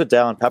at? And that's what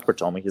Dallin Pepper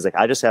told me. He's like,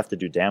 I just have to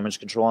do damage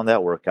control on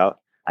that workout.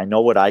 I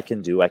know what I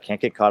can do. I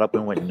can't get caught up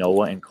in what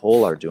Noah and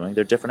Cole are doing.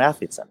 They're different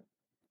athletes than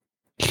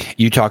me.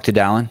 You talked to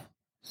Dallin?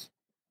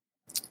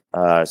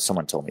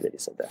 Someone told me that he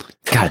said that.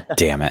 God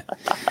damn it.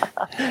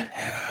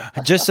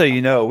 Just so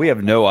you know, we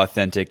have no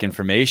authentic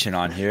information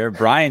on here.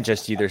 Brian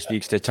just either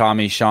speaks to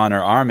Tommy, Sean,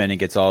 or Armin and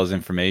gets all his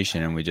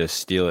information, and we just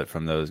steal it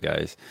from those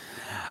guys.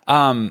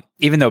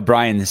 Even though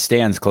Brian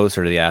stands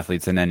closer to the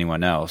athletes than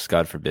anyone else,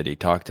 God forbid he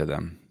talk to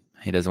them.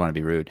 He doesn't want to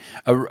be rude.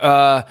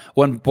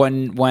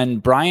 When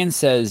Brian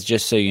says,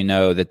 just so you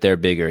know, that they're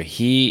bigger,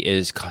 he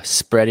is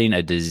spreading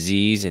a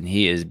disease and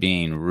he is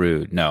being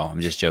rude. No,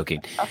 I'm just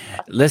joking.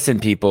 Listen,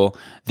 people,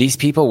 these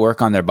people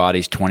work on their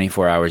bodies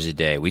 24 hours a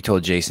day. We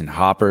told Jason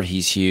Hopper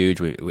he's huge.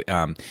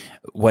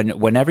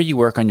 Whenever you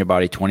work on your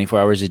body 24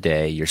 hours a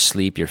day, your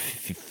sleep, your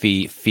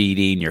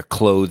feeding, your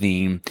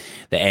clothing,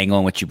 the angle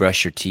in which you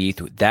brush your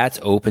teeth, that's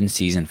open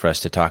season for us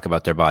to talk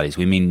about their bodies.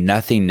 We mean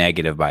nothing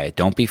negative by it.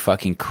 Don't be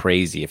fucking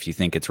crazy if you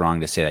think it's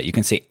wrong to say that. You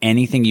can say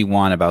anything you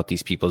want about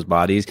these people's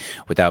bodies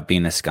without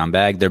being a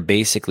scumbag. They're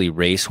basically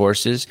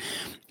racehorses.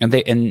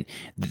 And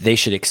they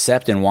should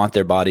accept and want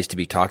their bodies to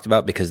be talked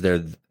about because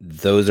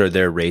those are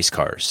their race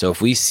cars. So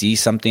if we see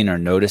something or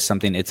notice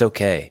something, it's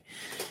okay.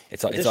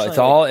 It's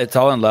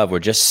all in love. We're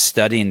just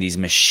studying these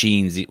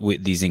machines,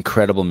 these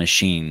incredible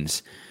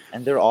machines.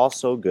 And they're all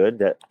so good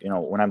that,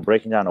 when I'm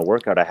breaking down a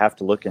workout, I have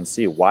to look and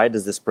see, why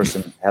does this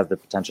person have the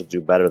potential to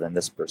do better than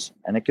this person?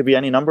 And it could be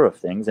any number of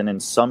things. And in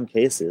some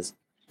cases,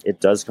 it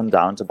does come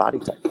down to body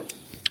type.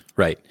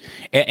 Right.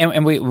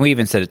 And we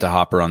even said it to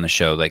Hopper on the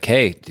show, like,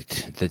 hey,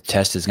 the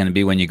test is going to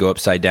be when you go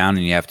upside down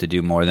and you have to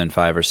do more than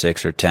 5 or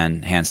 6 or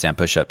 10 handstand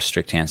push-ups,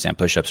 strict handstand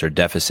push-ups or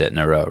deficit in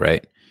a row,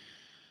 right?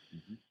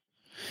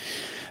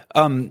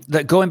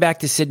 Mm-hmm. Going back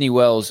to Sydney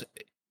Wells,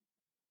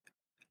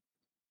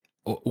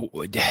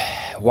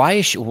 why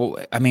is she?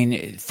 I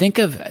mean, think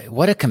of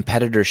what a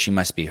competitor she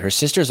must be. Her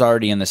sister's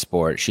already in the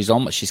sport. She's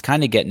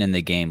kind of getting in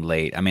the game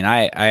late. I mean,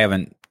 I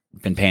haven't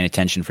been paying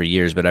attention for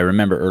years, but I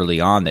remember early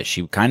on that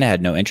she kind of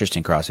had no interest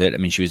in CrossFit. I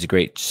mean, she was a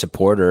great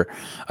supporter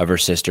of her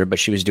sister, but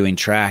she was doing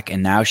track,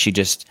 and now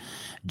she's.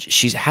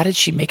 How did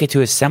she make it to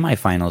a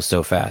semifinals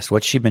so fast?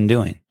 What's she been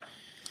doing?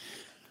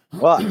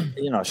 Well,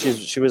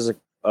 she was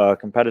a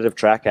competitive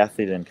track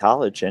athlete in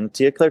college, and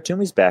Tia Claire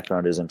Toomey's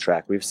background is in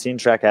track. We've seen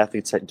track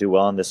athletes do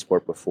well in this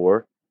sport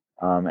before.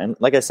 And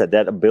like I said,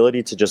 that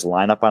ability to just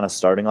line up on a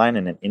starting line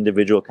in an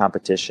individual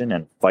competition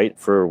and fight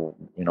for,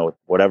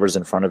 whatever's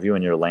in front of you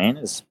in your lane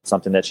is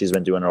something that she's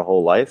been doing her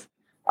whole life.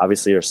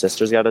 Obviously, her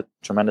sister's got a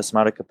tremendous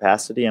amount of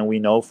capacity, and we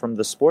know from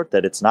the sport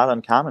that it's not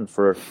uncommon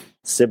for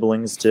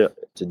siblings to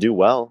do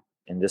well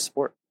in this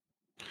sport.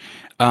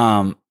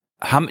 Have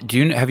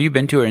you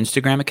been to her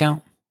Instagram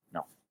account?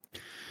 No.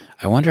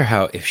 I wonder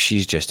if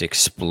she's just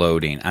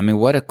exploding. I mean,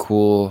 what a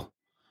cool.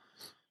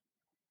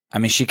 I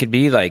mean, she could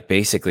be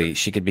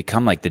she could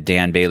become like the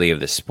Dan Bailey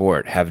of the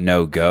sport, have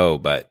no go,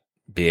 but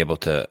be able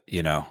to,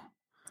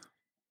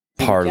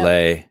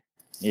 parlay.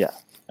 Yeah.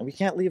 And we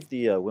can't leave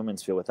the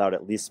women's field without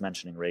at least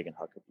mentioning Reagan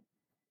Huckabee.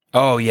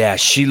 Oh, yeah.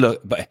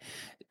 But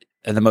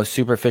at the most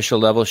superficial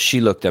level,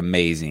 she looked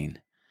amazing.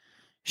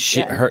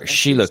 She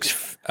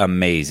looks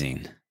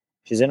amazing.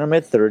 She's in her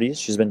mid-30s.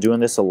 She's been doing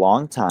this a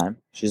long time.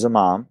 She's a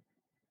mom.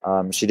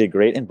 She did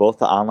great in both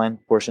the online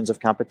portions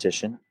of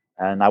competition.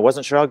 And I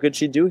wasn't sure how good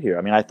she'd do here.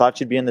 I mean, I thought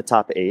she'd be in the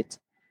top 8,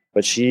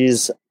 but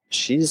she's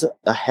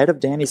ahead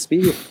of Danny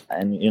Speed.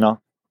 And,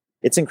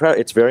 it's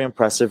incredible. It's very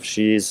impressive.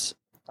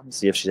 Let me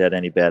see if she had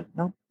any bad.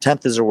 No,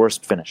 10th is her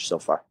worst finish so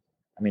far.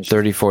 I mean,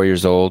 34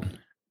 years old.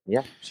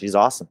 Yeah, she's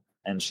awesome.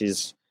 And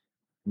she's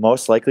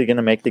most likely going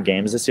to make the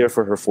games this year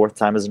for her 4th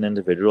time as an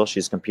individual.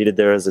 She's competed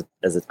there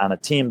on a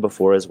team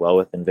before as well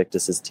with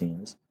Invictus's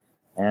teams.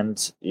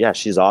 And yeah,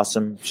 she's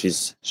awesome.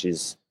 She's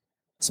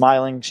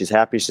smiling, she's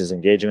happy, she's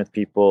engaging with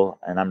people,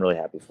 and I'm really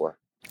happy for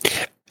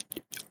her.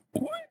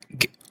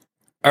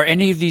 Are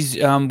any of these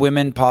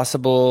women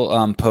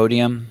possible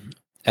podium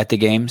at the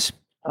games?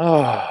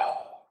 Oh,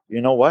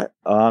 you know what?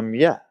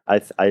 Yeah,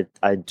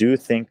 I do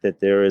think that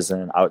there is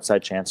an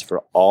outside chance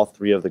for all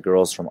 3 of the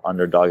girls from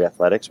Underdog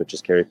Athletics, which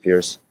is Carrie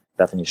Pierce,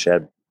 Bethany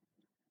Shedd,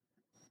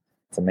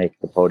 to make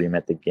the podium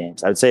at the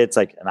games. I would say it's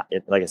like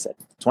I said,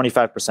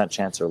 25%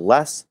 chance or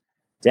less.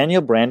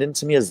 Danielle Brandon,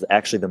 to me, is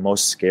actually the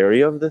most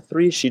scary of the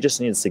 3. She just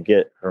needs to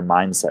get her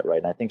mindset right.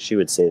 And I think she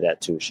would say that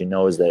too. She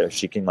knows that if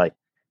she can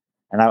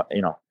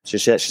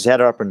she's had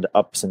her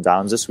ups and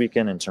downs this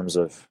weekend in terms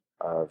of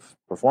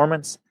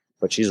performance,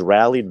 but she's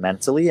rallied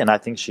mentally, and I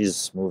think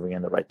she's moving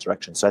in the right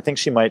direction. So I think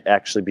she might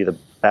actually be the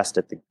best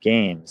at the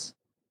games,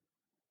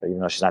 but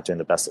even though she's not doing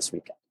the best this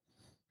weekend.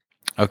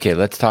 Okay,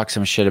 let's talk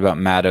some shit about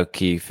Matt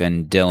O'Keefe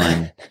and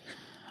Dylan.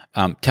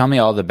 Tell me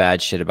all the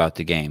bad shit about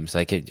the games.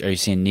 Like, are you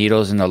seeing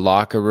needles in the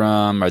locker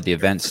room? Are the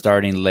events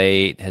starting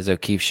late? Has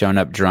O'Keefe shown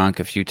up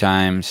drunk a few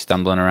times,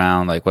 stumbling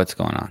around? Like, what's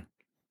going on?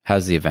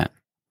 How's the event?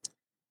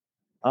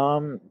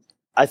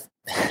 I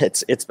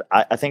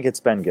think it's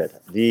been good.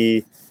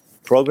 The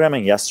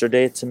programming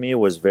yesterday to me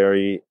was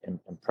very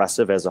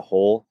impressive as a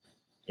whole.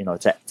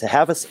 To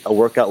have a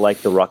workout like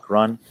the Ruck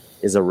Run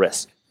is a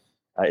risk.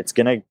 It's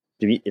gonna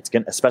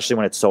especially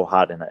when it's so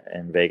hot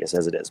in Vegas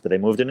as it is. But they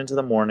moved it into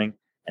the morning.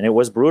 And it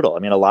was brutal. I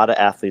mean, a lot of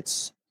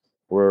athletes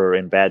were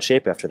in bad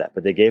shape after that,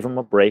 but they gave them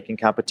a break in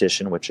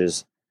competition, which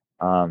is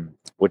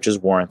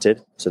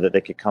warranted, so that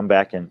they could come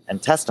back and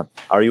test them.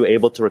 Are you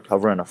able to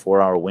recover in a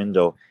 4-hour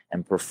window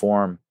and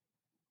perform,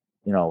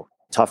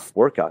 tough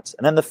workouts?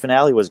 And then the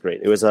finale was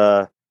great. It was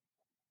a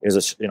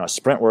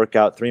sprint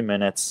workout, 3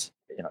 minutes.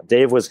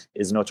 Dave is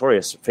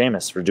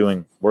famous for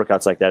doing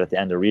workouts like that at the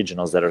end of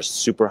regionals that are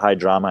super high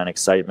drama and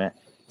excitement.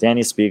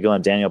 Danny Spiegel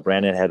and Daniel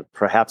Brandon had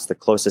perhaps the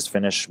closest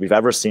finish we've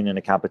ever seen in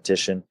a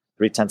competition,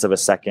 0.3 of a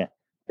second.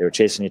 They were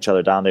chasing each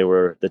other down. They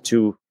were the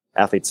two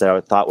athletes that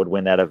I thought would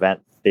win that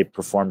event. They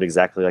performed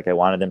exactly like I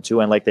wanted them to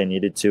and like they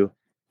needed to.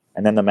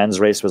 And then the men's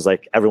race was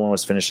like everyone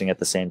was finishing at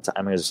the same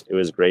time. It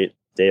was a great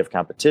day of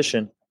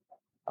competition.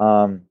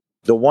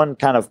 The one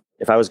kind of,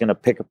 if I was going to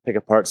pick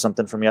apart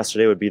something from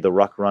yesterday, would be the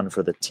ruck run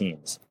for the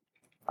teams.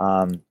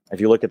 If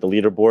you look at the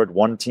leaderboard,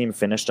 one team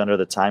finished under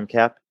the time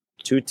cap.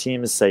 Two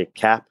teams say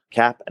cap,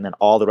 and then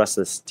all the rest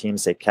of the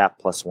teams say cap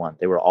 +1.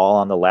 They were all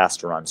on the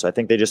last run. So I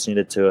think they just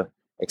needed to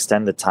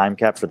extend the time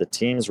cap for the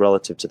teams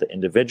relative to the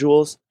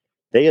individuals.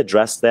 They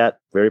addressed that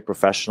very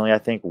professionally, I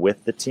think,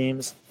 with the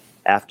teams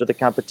after the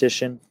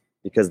competition,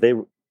 because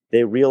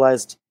they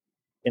realized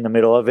in the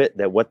middle of it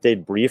that what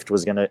they'd briefed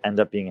was going to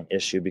end up being an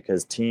issue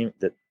because they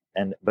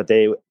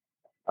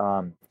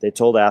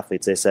told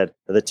athletes, they said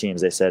to the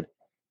teams, they said,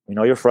 we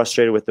know you're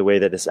frustrated with the way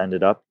that this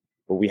ended up,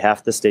 but we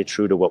have to stay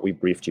true to what we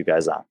briefed you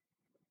guys on.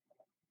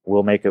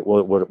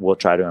 We'll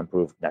try to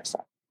improve next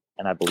time.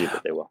 And I believe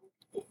that they will.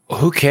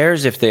 Who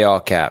cares if they all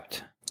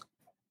capped?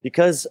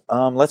 Because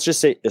let's just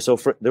say,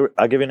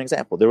 I'll give you an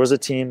example. There was a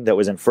team that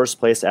was in first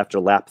place after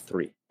lap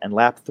 3, and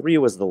lap 3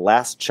 was the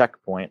last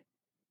checkpoint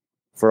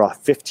for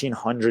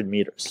 1,500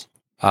 meters.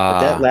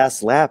 But that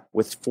last lap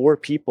with 4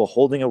 people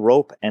holding a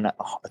rope and a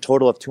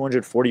total of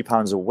 240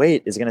 pounds of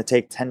weight is going to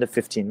take 10 to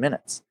 15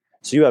 minutes.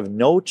 So you have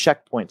no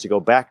checkpoint to go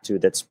back to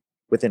that's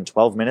within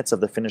 12 minutes of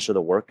the finish of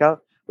the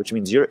workout, which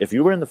means if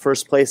you were in the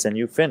first place and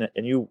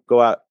you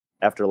go out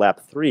after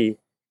lap 3,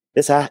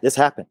 this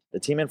happened. The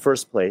team in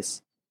first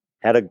place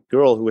had a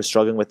girl who was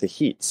struggling with the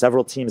heat.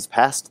 Several teams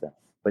passed them,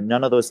 but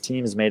none of those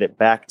teams made it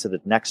back to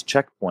the next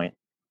checkpoint.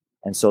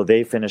 And so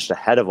they finished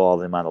ahead of all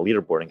of them on the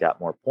leaderboard and got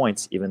more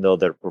points, even though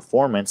their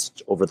performance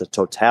over the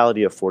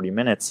totality of 40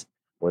 minutes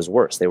was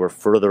worse. They were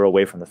further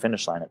away from the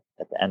finish line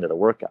at the end of the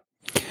workout.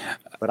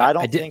 But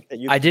I think that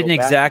I didn't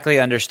exactly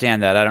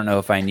understand that. I don't know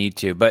if I need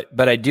to, but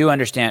I do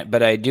understand.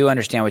 But I do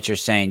understand what you're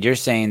saying. You're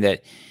saying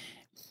that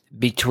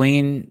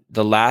between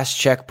the last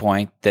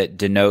checkpoint that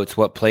denotes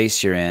what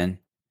place you're in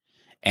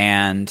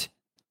and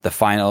the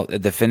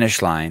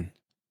finish line,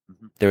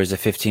 there was a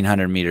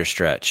 1,500 meter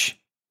stretch.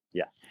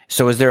 Yeah.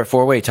 So was there a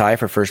 4-way tie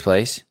for first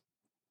place?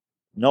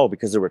 No,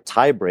 because there were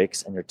tie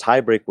breaks, and your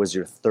tie break was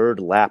your third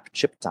lap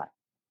chip time.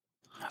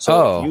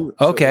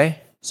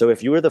 Okay. So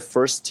if you were the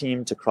first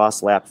team to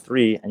cross lap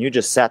 3 and you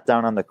just sat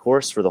down on the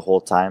course for the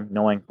whole time,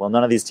 knowing, well,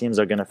 none of these teams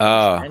are going to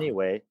finish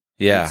anyway,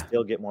 you'd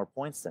still get more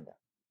points than them.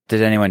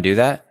 Did anyone do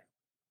that?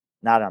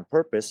 Not on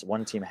purpose.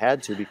 One team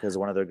had to because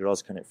one of their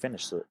girls couldn't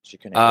finish, so she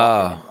couldn't.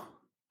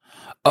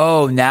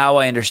 Oh, now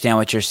I understand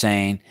what you're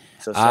saying.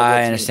 So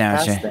I understand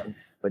what you're saying.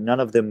 But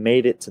none of them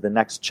made it to the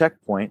next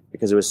checkpoint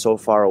because it was so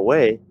far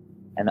away,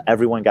 and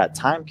everyone got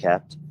time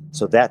capped.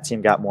 So that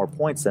team got more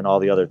points than all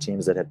the other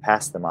teams that had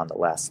passed them on the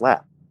last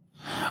lap.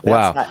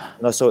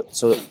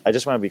 So I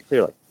just want to be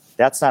clear. Like,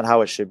 that's not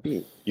how it should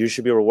be. You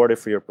should be rewarded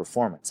for your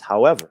performance.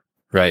 However,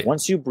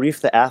 once you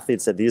brief the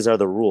athletes that these are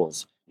the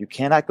rules, you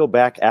cannot go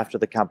back after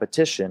the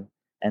competition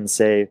and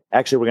say,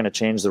 actually, we're going to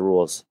change the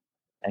rules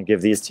and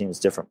give these teams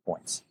different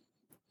points.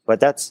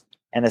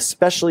 And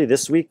especially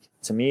this week,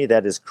 to me,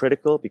 that is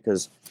critical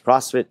because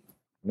CrossFit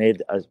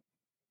made a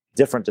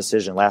different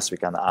decision last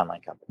week on the online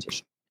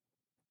competition.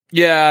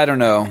 Yeah, I don't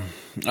know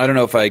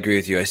if I agree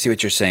with you. I see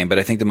what you're saying, but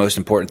I think the most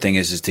important thing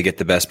is to get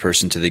the best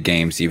person to the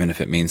games, even if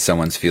it means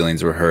someone's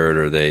feelings were hurt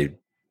or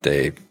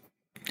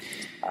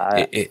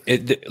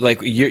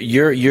like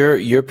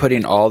you're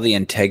putting all the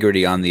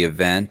integrity on the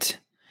event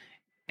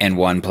in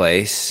one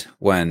place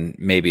when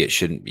maybe it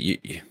shouldn't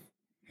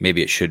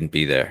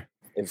be there.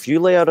 If you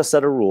lay out a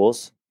set of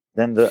rules,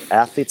 then the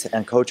athletes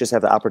and coaches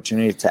have the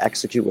opportunity to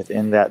execute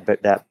within those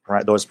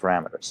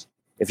parameters.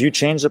 If you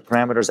change the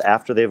parameters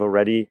after they've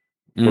already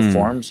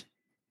performed,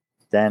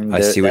 then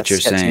I see what you're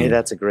saying. To me,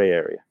 that's a gray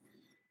area.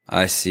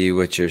 I see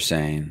what you're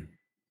saying.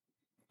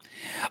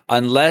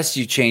 Unless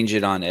you change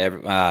it on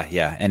every,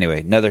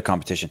 Anyway, another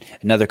conversation.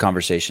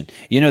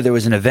 There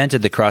was an event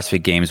at the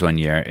CrossFit Games one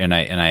year, and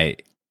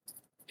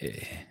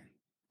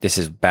this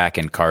is back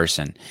in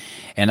Carson,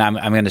 and I'm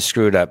going to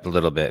screw it up a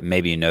little bit.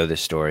 Maybe you know this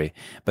story,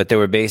 but there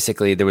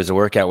was a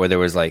workout where there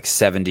was like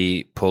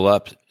 70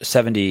 pull-ups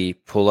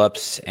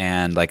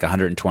and like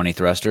 120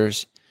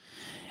 thrusters.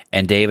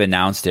 And Dave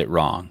announced it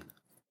wrong.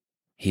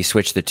 He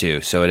switched the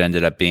two. So it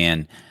ended up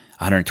being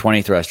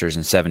 120 thrusters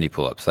and 70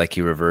 pull-ups. Like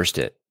he reversed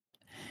it.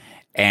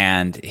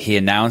 And he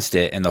announced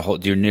it and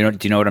do you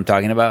know what I'm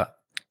talking about?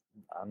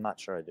 I'm not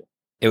sure I do.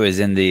 It was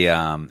in the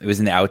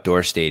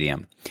outdoor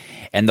stadium.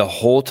 And the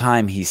whole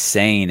time he's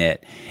saying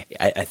it,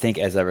 I think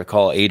as I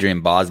recall, Adrian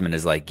Bosman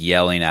is like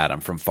yelling at him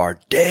from far,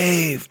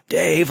 Dave,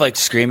 like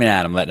screaming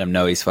at him, letting him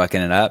know he's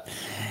fucking it up.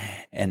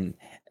 And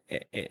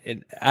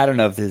I don't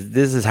know if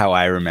this is how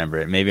I remember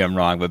it. Maybe I'm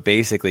wrong, but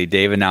basically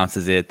Dave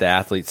announces it. The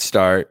athletes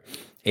start.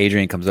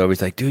 Adrian comes over.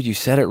 He's like, dude, you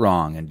said it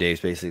wrong. And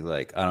Dave's basically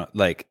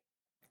like,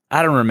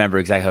 I don't remember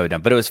exactly how it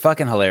done, but it was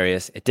fucking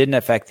hilarious. It didn't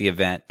affect the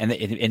event, and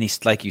he,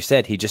 like you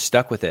said, he just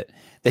stuck with it.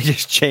 They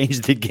just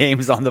changed the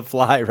games on the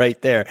fly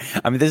right there.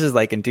 I mean, this is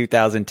like in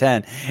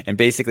 2010, and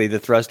basically the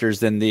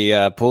thrusters and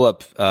the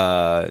pull-up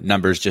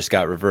numbers just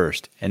got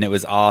reversed, and it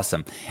was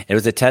awesome. It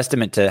was a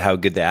testament to how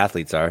good the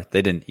athletes are.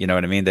 They didn't, you know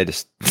what I mean? They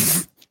just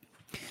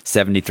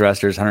 70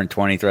 thrusters,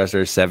 120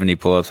 thrusters, 70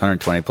 pull-ups,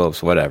 120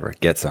 pull-ups, whatever.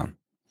 Get some.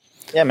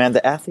 Yeah, man,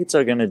 the athletes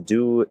are they're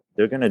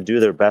gonna do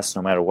their best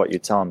no matter what you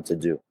tell them to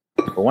do.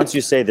 But once you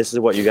say this is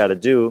what you got to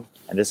do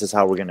and this is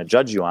how we're going to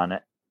judge you on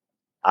it,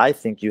 I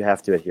think you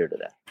have to adhere to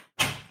that.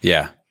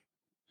 Yeah.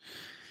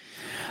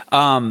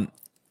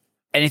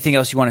 Anything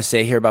else you want to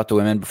say here about the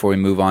women before we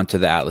move on to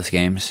the Atlas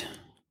Games?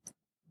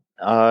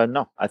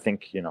 No, I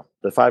think,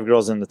 the 5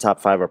 girls in the top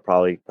 5 are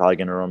probably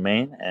going to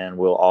remain, and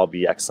will all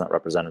be excellent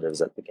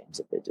representatives at the games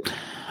if they do.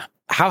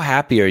 How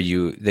happy are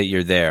you that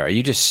you're there? Are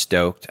you just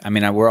stoked? I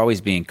mean, we're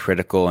always being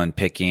critical and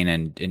picking,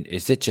 and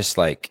is it just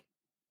like,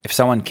 if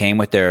someone came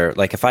with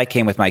if I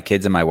came with my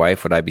kids and my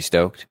wife, would I be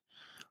stoked?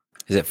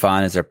 Is it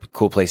fun? Is there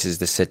cool places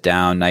to sit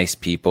down, nice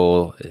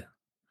people?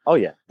 Oh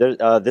yeah.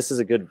 This is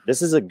a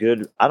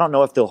good, I don't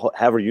know if they'll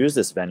ever use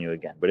this venue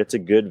again, but it's a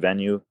good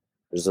venue.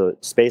 There's a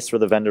space for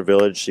the vendor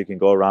village. So you can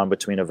go around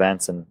between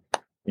events and,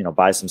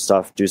 buy some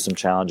stuff, do some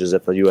challenges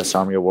at the U.S.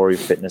 Army or Warrior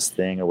Fitness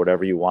thing or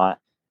whatever you want.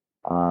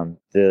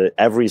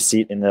 Every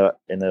seat in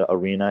the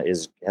arena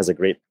has a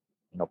great,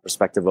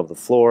 perspective of the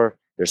floor.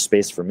 There's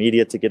space for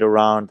media to get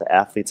around. The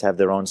athletes have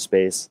their own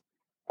space.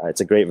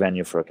 It's a great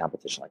venue for a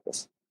competition like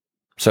this.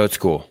 So it's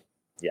cool.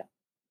 Yeah.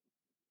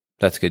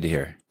 That's good to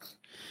hear.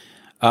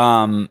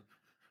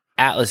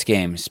 Atlas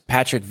Games,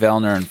 Patrick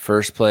Vellner in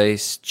first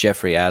place,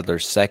 Jeffrey Adler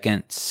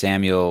second,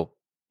 Samuel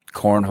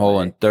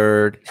Cornhole in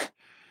third,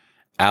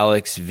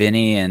 Alex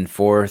Vinny in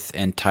fourth,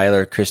 and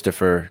Tyler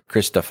Christoffel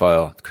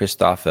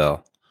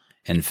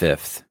in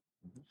fifth.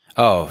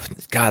 Oh,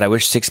 God, I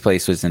wish sixth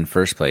place was in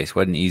first place.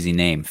 What an easy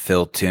name,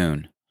 Phil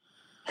Toon.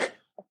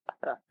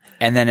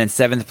 And then in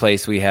seventh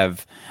place, we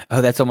have,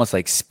 that's almost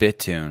like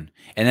Spittoon.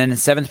 And then in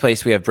seventh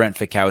place, we have Brent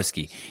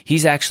Fikowski.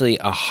 He's actually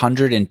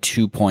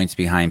 102 points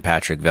behind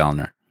Patrick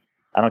Vellner.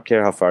 I don't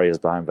care how far he is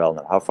behind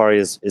Vellner. How far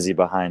is he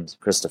behind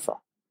Christopher?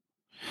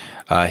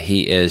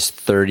 He is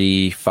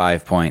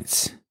 35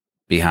 points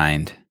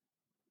behind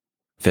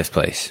fifth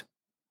place.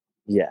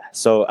 Yeah.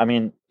 So, I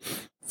mean,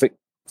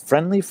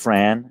 Friendly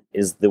Fran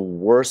is the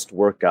worst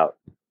workout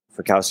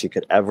Fikowski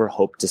could ever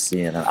hope to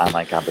see in an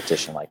online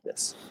competition like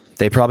this.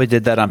 They probably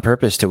did that on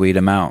purpose to weed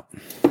him out.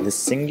 The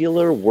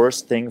singular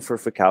worst thing for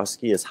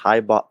Fikowski is high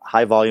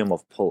volume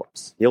of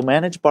pull-ups. He'll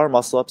manage bar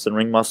muscle-ups and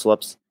ring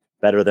muscle-ups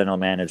better than he'll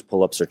manage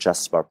pull-ups or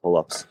chest bar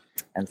pull-ups.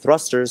 And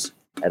thrusters,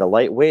 at a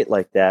light weight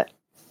like that,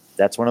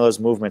 that's one of those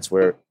movements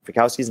where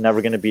Fikowski's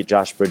never going to beat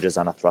Josh Bridges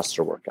on a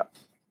thruster workout,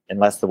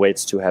 unless the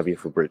weight's too heavy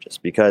for Bridges,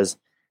 because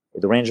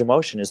the range of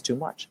motion is too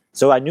much.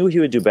 So I knew he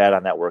would do bad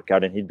on that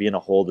workout, and he'd be in a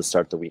hole to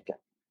start the weekend.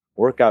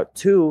 Workout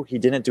 2, he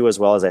didn't do as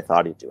well as I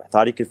thought he'd do. I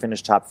thought he could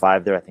finish top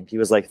 5 there. I think he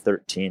was like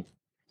 13th.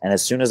 And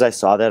as soon as I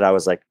saw that, I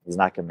was like, he's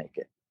not going to make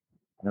it.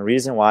 And the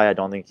reason why I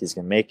don't think he's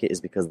going to make it is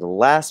because the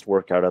last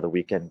workout of the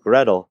weekend,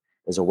 Gretel,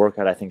 is a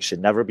workout I think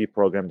should never be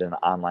programmed in an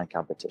online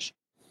competition.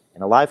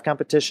 In a live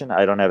competition,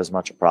 I don't have as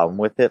much a problem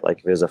with it. Like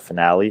if there's a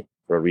finale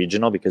for a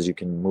regional, because you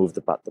can move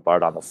the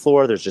bar on the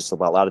floor. There's just a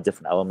lot of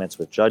different elements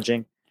with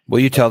judging. Will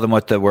you tell them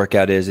what the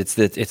workout is? It's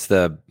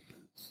the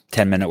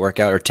 10-minute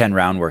workout or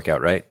 10-round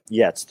workout, right?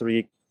 Yeah,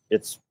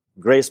 it's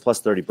Grace plus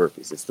 30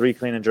 burpees. It's 3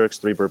 clean and jerks,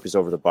 3 burpees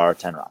over the bar,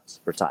 10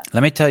 rounds per time.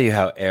 Let me tell you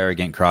how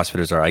arrogant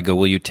CrossFitters are. I go,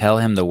 will you tell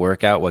him the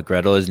workout, what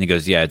Gretel is? And he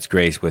goes, yeah, it's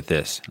Grace with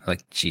this. I'm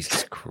like,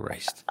 Jesus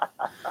Christ.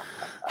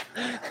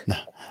 No.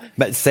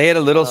 But say it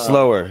a little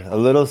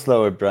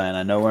slower, Brian.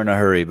 I know we're in a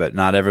hurry, but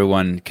not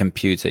everyone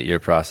computes at your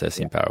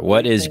processing power.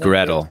 What is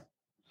Gretel?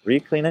 3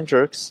 clean and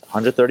jerks,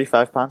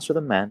 135 pounds for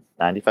the men,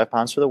 95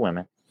 pounds for the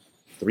women,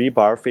 3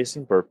 bar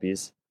facing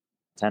burpees,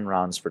 10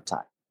 rounds for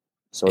time.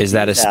 So is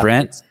that a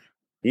sprint?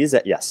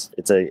 Yes,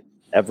 it's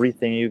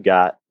everything you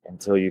got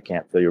until you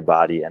can't feel your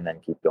body, and then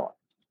keep going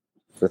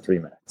for 3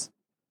 minutes.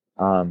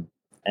 And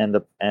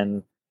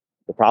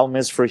the problem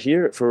is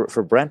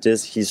for Brent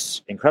is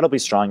he's incredibly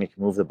strong. He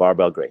can move the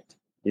barbell great.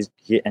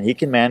 He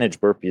can manage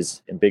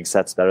burpees in big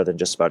sets better than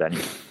just about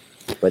anyone.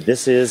 But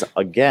this is,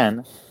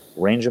 again,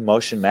 range of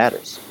motion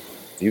matters.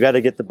 If you got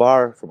to get the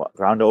bar from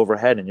ground to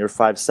overhead and you're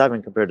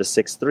 5'7" compared to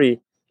 6'3", and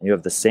you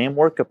have the same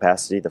work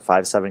capacity, the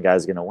 5'7" guy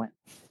is going to win.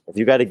 If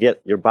you got to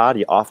get your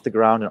body off the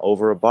ground and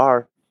over a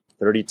bar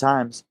 30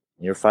 times,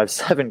 and you're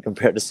 5'7"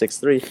 compared to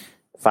 6'3",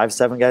 the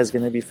 5'7" guy is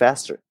going to be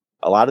faster.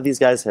 A lot of these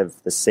guys have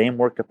the same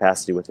work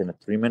capacity within a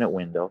 3-minute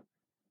window,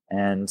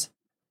 and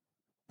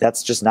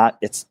that's just not.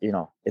 It's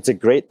a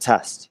great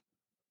test.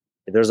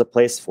 There's a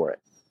place for it.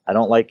 I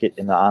don't like it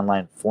in the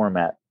online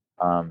format,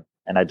 and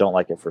I don't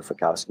like it for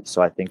Fikowski.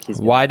 So I think he's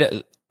why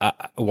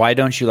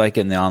don't you like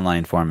it in the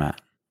online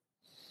format?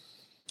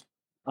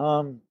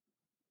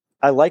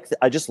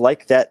 I just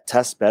like that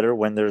test better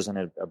when there's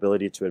an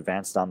ability to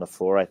advance down the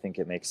floor. I think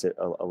it makes it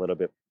a little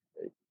bit.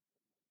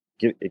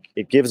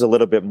 It gives a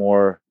little bit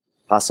more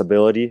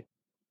possibility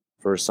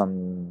for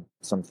some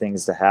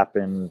things to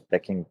happen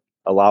that can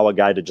allow a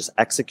guy to just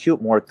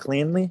execute more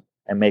cleanly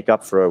and make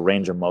up for a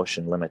range of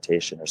motion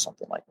limitation or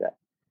something like that.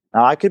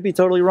 Now, I could be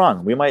totally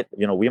wrong.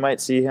 We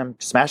might see him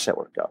smash that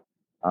workout,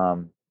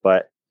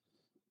 but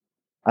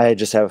I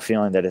just have a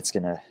feeling that it's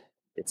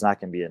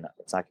not gonna be enough.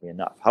 It's not gonna be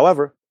enough.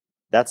 However,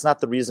 that's not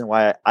the reason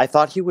why I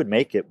thought he would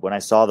make it when I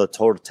saw the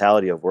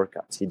totality of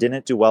workouts. He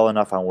didn't do well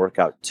enough on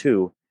workout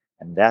 2,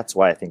 and that's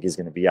why I think he's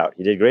going to be out.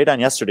 He did great on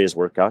yesterday's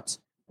workouts,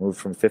 moved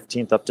from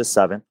 15th up to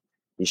 7th.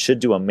 He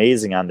should do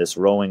amazing on this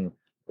rowing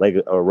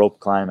rope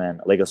climb and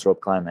legless rope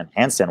climb and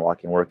handstand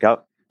walking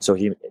workout. So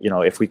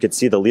if we could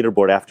see the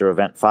leaderboard after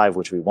event 5,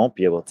 which we won't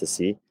be able to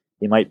see,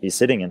 he might be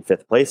sitting in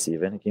 5th place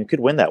even. You could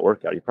win that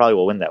workout. He probably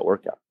will win that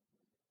workout.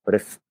 But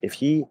if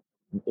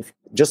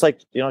just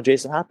like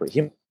Jason Hopper,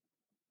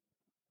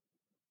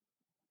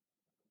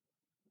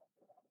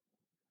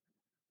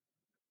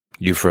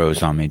 You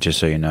froze on me, just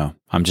so you know.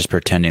 I'm just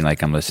pretending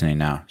like I'm listening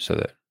now, so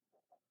that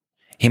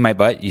he might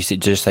butt. You see,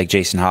 just like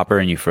Jason Hopper,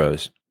 and you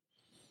froze.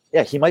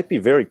 Yeah, he might be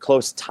very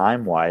close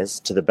time-wise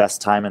to the best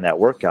time in that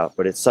workout,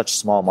 but it's such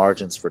small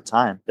margins for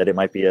time that it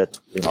might be a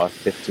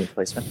 15th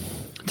placement.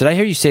 Did I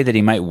hear you say that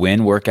he might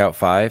win workout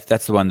 5?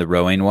 That's the one, the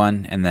rowing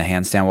one, and the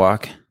handstand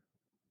walk?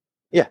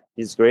 Yeah,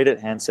 he's great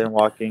at handstand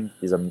walking.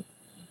 He's a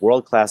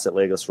world-class at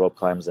legless rope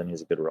climbs, and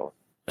he's a good rower.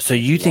 So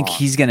you think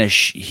he's gonna?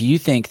 You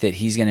think that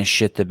he's gonna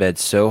shit the bed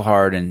so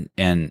hard and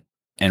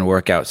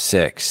workout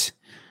 6?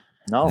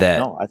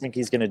 No. I think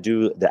he's gonna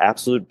do the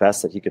absolute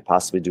best that he could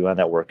possibly do on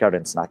that workout,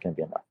 and it's not gonna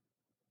be enough.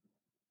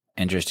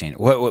 Interesting.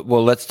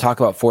 Well, let's talk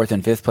about 4th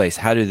and 5th place.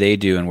 How do they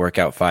do in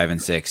workout 5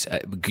 and 6?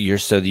 You're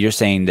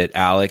saying that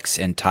Alex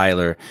and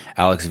Tyler,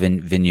 Alex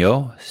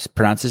Vigneault,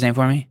 pronounce his name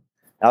for me.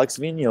 Alex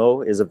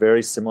Vigneault is a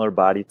very similar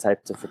body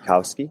type to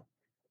Fikowski,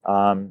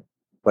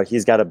 but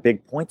he's got a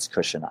big points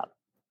cushion on him.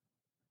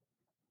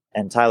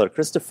 And Tyler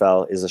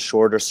Christoffel is a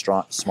shorter,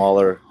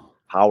 smaller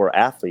power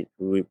athlete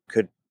who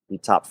could be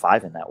top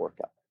 5 in that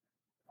workout.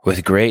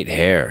 With great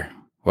hair.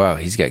 Wow,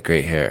 he's got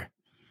great hair.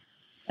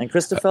 And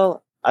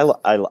Christoffel, I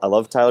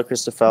love Tyler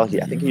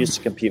Christoffel. I think he used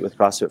to compete with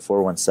CrossFit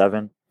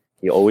 417.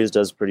 He always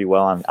does pretty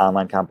well on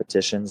online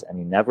competitions, and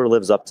he never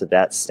lives up to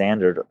that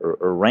standard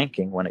or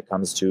ranking when it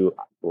comes to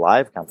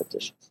live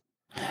competitions.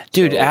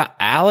 Dude, so,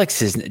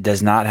 Alex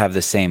does not have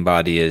the same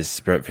body as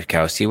Brett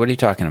Fikowski. What are you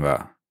talking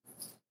about?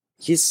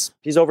 He's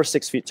over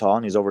 6 feet tall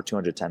and he's over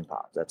 210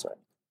 pounds. That's right.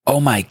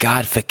 Oh my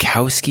God,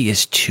 Fikowski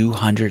is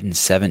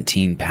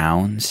 217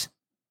 pounds.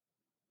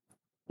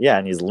 Yeah,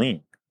 and he's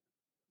lean.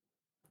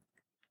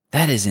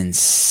 That is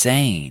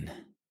insane.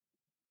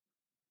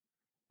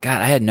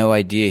 God, I had no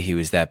idea he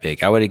was that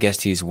big. I would have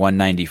guessed he's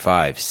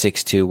 195,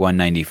 6'2",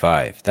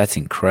 195. That's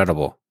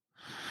incredible.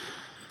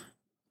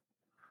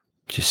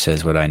 Just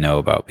says what I know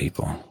about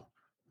people.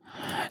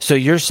 So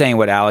you're saying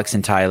what Alex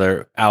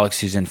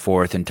who's in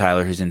 4th and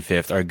Tyler who's in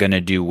 5th are going to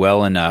do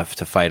well enough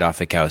to fight off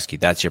Fikowski.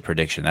 That's your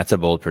prediction. That's a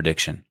bold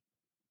prediction.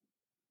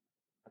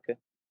 Okay.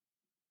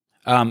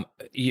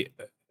 Patrick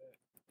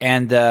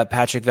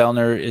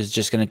Vellner is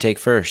just going to take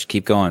first.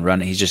 Keep going. Run.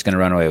 He's just going to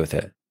run away with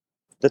it.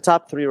 The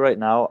top 3 right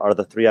now are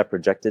the 3 I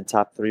projected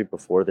top 3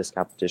 before this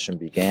competition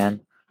began.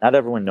 Not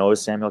everyone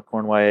knows Samuel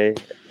Cornway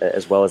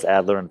as well as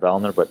Adler and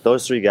Vellner, but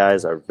those 3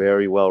 guys are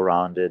very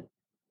well-rounded.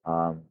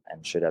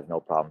 And should have no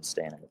problem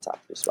staying in the top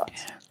 3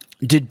 spots.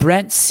 Did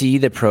Brent see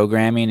the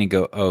programming and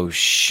go, "Oh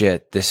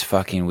shit, this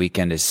fucking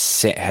weekend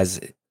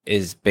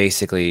is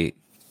basically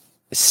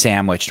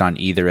sandwiched on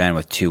either end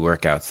with 2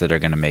 workouts that are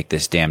going to make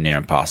this damn near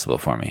impossible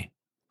for me"?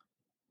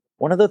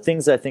 One of the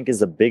things I think is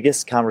the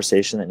biggest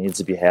conversation that needs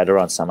to be had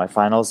around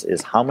semifinals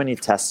is how many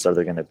tests are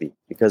there going to be?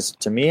 Because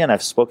to me, and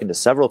I've spoken to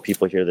several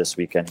people here this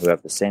weekend who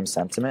have the same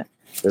sentiment,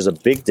 there's a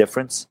big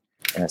difference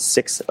in a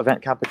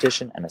 6-event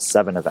competition and a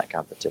 7-event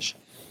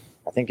competition.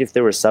 I think if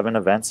there were 7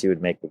 events, he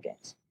would make the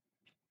games.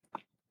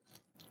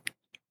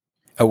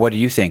 What do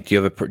you think? Do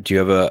you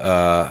have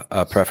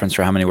a preference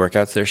for how many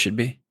workouts there should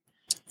be?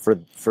 For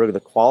the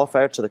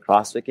qualifier to the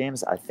CrossFit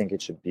Games, I think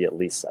it should be at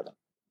least 7.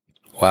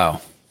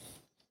 Wow.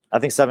 I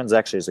think 7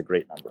 is a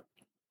great number.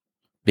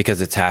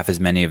 Because it's half as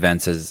many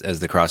events as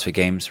the CrossFit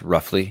Games,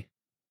 roughly?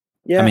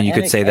 Yeah. I mean, you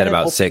could say that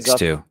about 6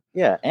 too.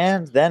 Yeah,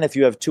 and then if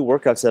you have 2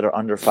 workouts that are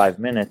under 5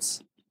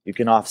 minutes, you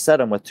can offset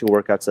them with 2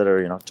 workouts that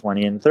are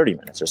 20 and 30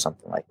 minutes or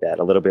something like that,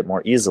 a little bit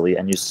more easily,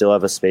 and you still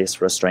have a space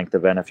for a strength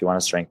event if you want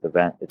a strength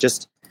event.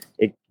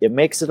 It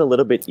makes it a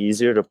little bit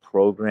easier to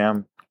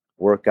program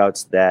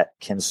workouts that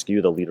can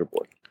skew the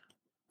leaderboard.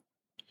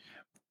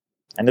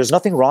 And there's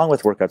nothing wrong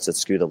with workouts that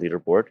skew the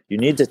leaderboard. You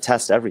need to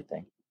test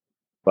everything.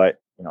 But,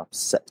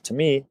 to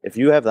me, if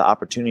you have the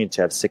opportunity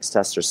to have 6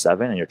 tests or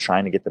 7 and you're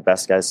trying to get the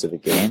best guys to the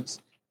games,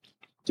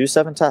 do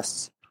 7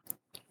 tests.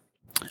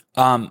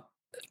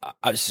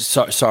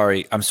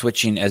 Sorry, I'm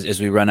switching as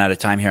we run out of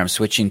time here. I'm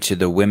switching to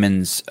the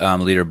women's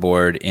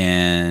leaderboard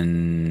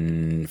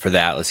for the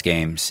Atlas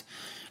Games.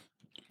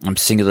 I'm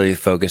singularly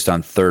focused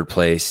on 3rd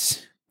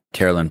place,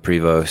 Carolyn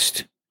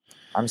Prevost.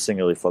 I'm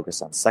singularly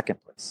focused on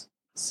 2nd place,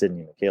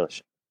 Sydney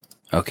Michaelish.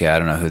 Okay, I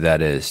don't know who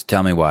that is.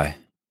 Tell me why.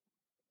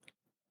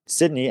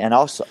 Sydney and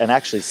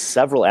actually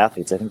several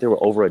athletes. I think there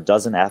were over a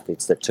dozen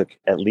athletes that took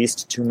at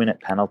least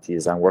 2-minute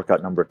penalties on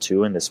workout number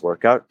 2 in this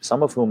workout,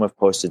 some of whom have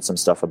posted some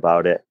stuff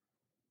about it.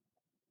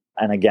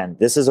 And again,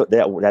 this is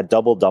that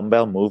double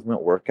dumbbell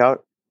movement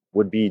workout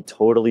would be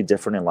totally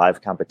different in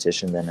live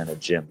competition than in a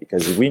gym,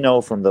 because we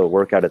know from the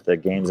workout at the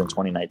games in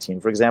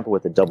 2019, for example,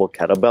 with the double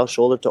kettlebell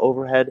shoulder to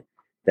overhead,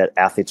 that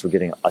athletes were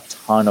getting a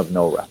ton of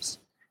no reps.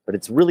 But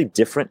it's really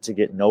different to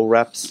get no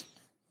reps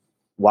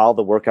while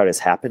the workout is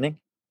happening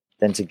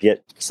than to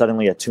get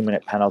suddenly a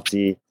 2-minute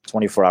penalty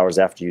 24 hours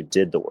after you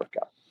did the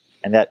workout.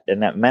 And that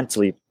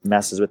mentally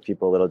messes with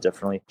people a little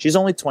differently. She's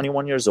only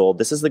 21 years old.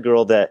 This is the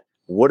girl that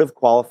would have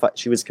qualified.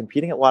 She was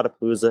competing at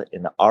Wodapalooza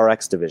in the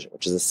RX division,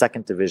 which is the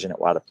second division at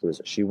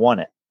Wodapalooza. She won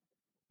it.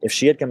 If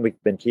she had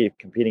been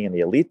competing in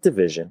the elite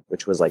division,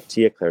 which was like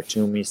Tia Claire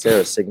Toomey,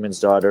 Sarah Sigmund's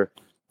daughter,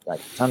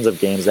 like tons of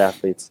games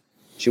athletes,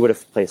 she would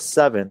have placed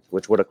 7th,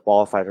 which would have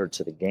qualified her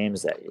to the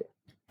games that year.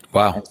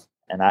 Wow.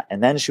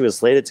 And then she was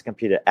slated to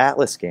compete at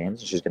Atlas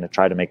Games. She was going to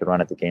try to make a run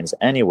at the games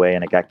anyway,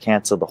 and it got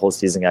canceled. The whole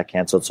season got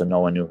canceled, so no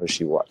one knew who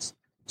she was.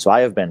 So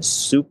I have been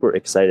super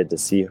excited to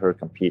see her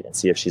compete and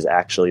see if she's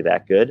actually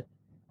that good.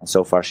 And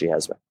so far, she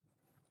has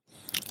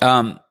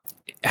been.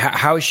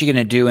 How is she going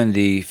to do in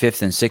the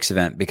 5th and 6th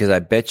event? Because I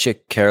bet you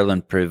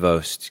Carolyn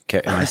Prevost,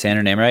 am I saying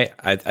her name right?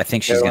 I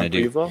think she's going to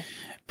do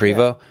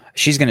Prevost. Yeah.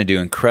 She's going to do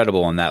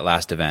incredible in that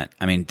last event.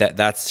 I mean,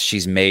 that's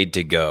she's made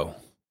to go.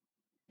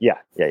 Yeah.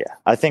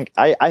 I think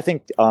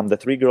the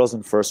 3 girls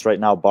in first right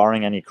now,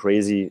 barring any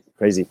crazy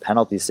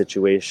penalty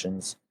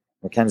situations,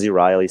 Mackenzie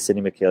Riley,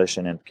 Sydney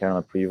Michaelishin, and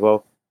Carolyn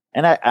Prevost,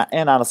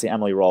 and honestly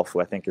Emily Rolfe,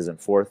 who I think is in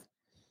 4th.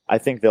 I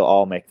think they'll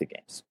all make the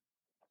games.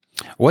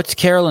 What's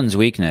Carolyn's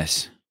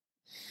weakness?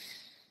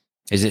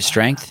 Is it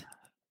strength?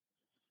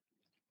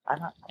 I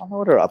don't know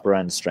what her upper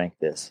end strength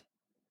is.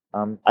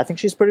 I think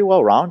she's pretty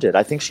well rounded.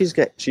 I think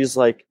she's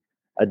like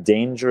a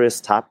dangerous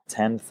top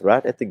 10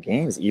 threat at the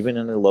games, even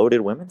in a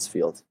loaded women's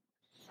field.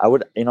 I'm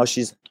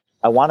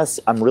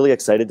really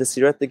excited to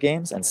see her at the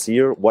games and see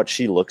her what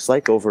she looks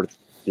like over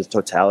the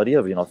totality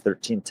of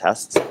 13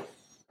 tests.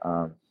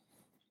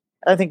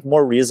 I think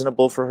more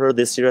reasonable for her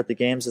this year at the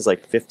games is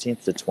like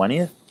 15th to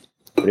 20th.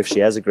 But if she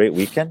has a great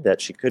weekend,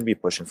 that she could be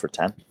pushing for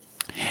 10.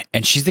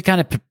 And she's the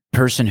kind of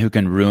person who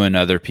can ruin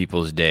other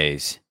people's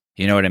days.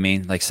 You know what I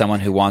mean? Like someone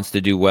who wants to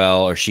do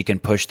well, or she can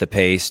push the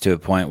pace to a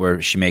point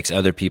where she makes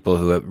other people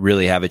who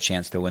really have a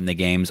chance to win the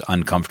games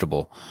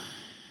uncomfortable.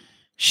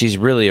 She's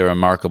really a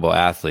remarkable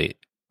athlete.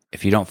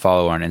 If you don't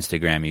follow her on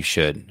Instagram, you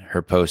should.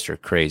 Her posts are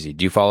crazy.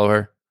 Do you follow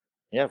her?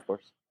 Yeah, of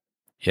course.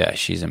 Yeah,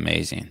 she's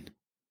amazing.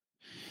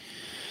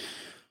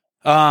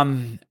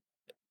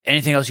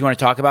 Anything else you want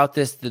to talk about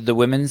this? The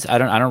women's? I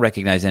don't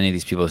recognize any of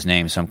these people's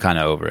names, so I'm kind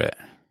of over it.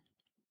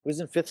 Who's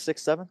in 5th,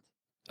 6th, 7th?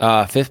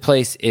 5th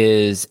place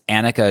is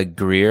Annika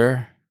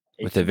Greer,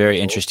 with a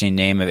very interesting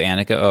name of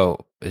Annika.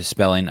 Oh,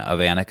 spelling of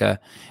Annika.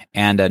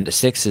 And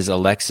 6th is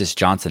Alexis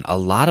Johnson. A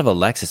lot of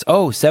Alexis.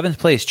 Oh, 7th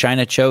place,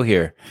 China Cho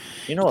here.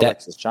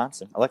 Alexis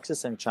Johnson.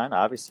 Alexis and China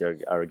obviously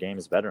are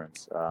games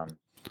veterans.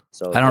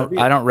 So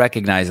I don't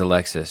recognize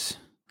Alexis.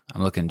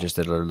 I'm looking just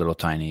at a little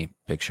tiny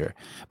picture.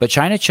 But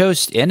China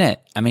Cho's in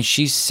it. I mean,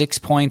 she's 6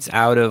 points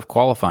out of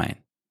qualifying.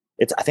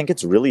 I think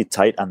it's really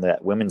tight on the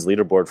women's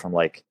leaderboard from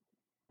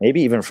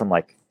maybe even from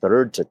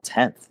 3rd to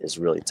 10th is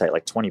really tight,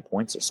 like 20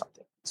 points or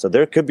something. So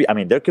there could be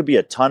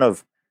a ton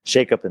of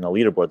shakeup in the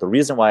leaderboard. The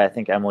reason why I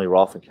think Emily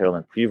Rolfe and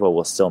Carolyn Prevost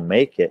will still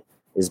make it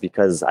is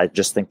because I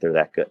just think they're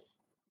that good.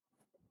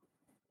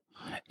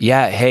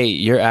 Yeah. Hey,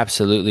 you're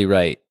absolutely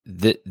right.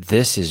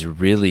 This is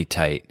really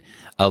tight.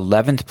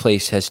 11th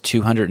place has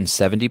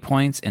 270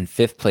 points, and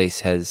 5th place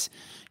has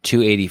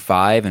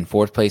 285, and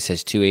 4th place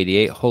has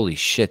 288. Holy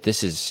shit!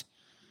 This is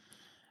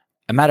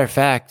a matter of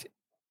fact.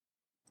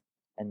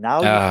 And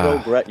now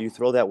you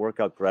throw that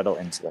workout Gretel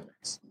into the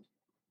mix,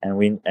 and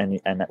we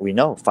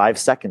know 5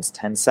 seconds,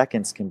 10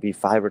 seconds can be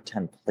 5 or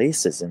 10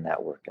 places in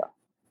that workout.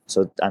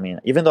 So I mean,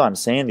 even though I'm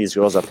saying these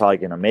girls are probably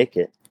going to make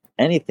it,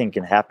 anything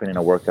can happen in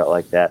a workout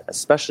like that,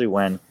 especially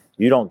when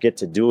you don't get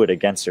to do it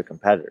against your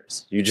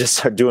competitors. You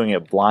just are doing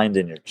it blind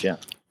in your gym.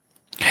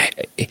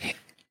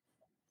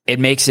 It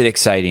makes it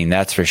exciting,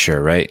 that's for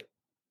sure, right?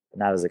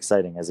 Not as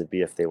exciting as it'd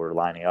be if they were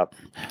lining up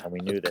and we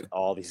knew that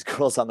all these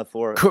girls on the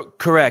floor.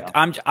 Correct.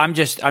 I'm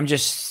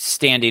just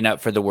standing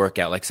up for the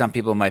workout. Like some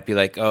people might be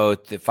like, "Oh,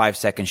 the 5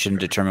 seconds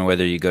shouldn't determine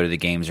whether you go to the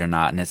games or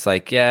not," and it's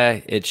like,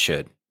 yeah, it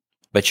should.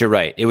 But you're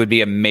right. It would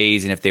be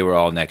amazing if they were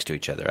all next to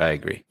each other. I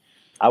agree.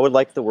 I would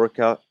like the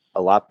workout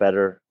a lot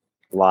better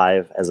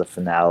live as a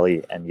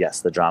finale, and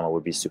yes, the drama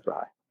would be super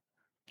high.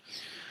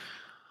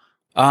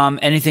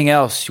 Anything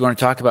else you want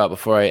to talk about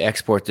before I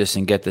export this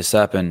and get this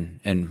up and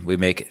we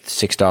make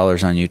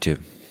 $6 on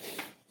YouTube?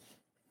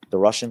 The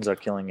Russians are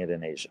killing it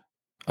in Asia.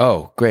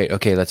 Oh, great.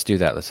 Okay, let's do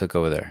that. Let's look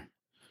over there.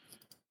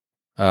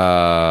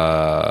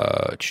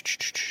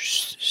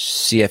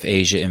 CF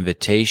Asia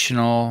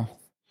Invitational.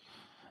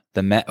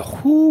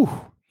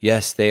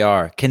 Yes, they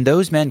are. Can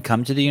those men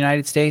come to the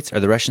United States?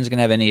 Are the Russians going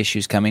to have any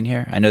issues coming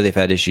here? I know they've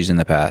had issues in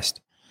the past.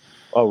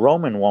 Well,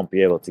 Roman won't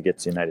be able to get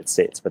to the United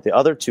States, but the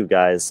other two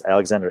guys,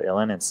 Alexander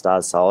Ilin and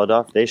Stas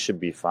Solodov, they should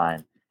be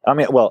fine. I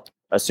mean, well,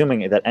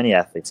 assuming that any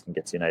athletes can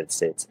get to the United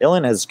States.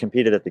 Ilin has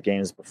competed at the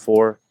games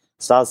before.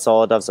 Stas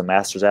Solodov's a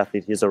masters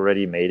athlete. He's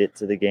already made it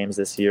to the games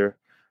this year.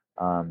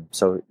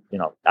 So,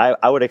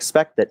 I would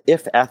expect that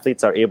if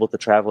athletes are able to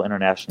travel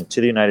internationally to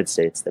the United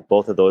States, that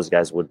both of those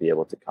guys would be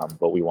able to come,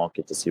 but we won't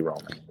get to see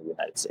Roman in the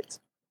United States.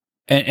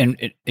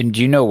 And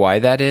do you know why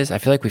that is? I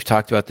feel like we've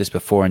talked about this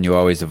before and you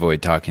always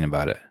avoid talking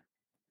about it.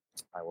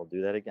 I will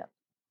do that again.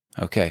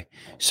 Okay.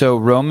 So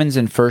Roman's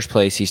in first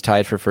place. He's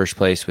tied for first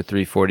place with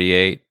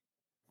 348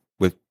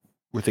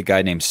 with a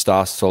guy named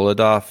Stas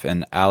Solodov,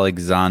 and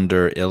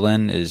Alexander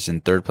Ilin is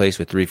in third place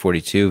with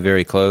 342.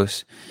 Very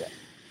close. Yeah.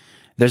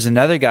 There's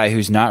another guy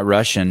who's not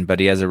Russian, but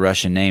he has a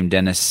Russian name,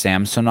 Denis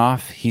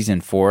Samsonov. He's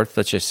in fourth.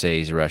 Let's just say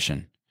he's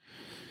Russian.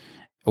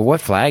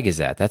 What flag is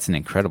that? That's an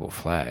incredible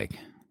flag.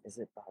 Is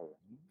it Bahrain?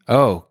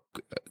 Oh,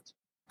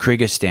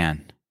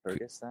 Kyrgyzstan.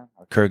 Kyrgyzstan?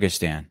 Okay.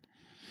 Kyrgyzstan.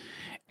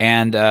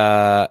 And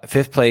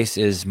fifth place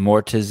is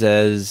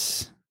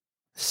Mortazez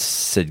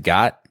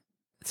Sidgat.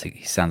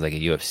 He sounds like a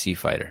UFC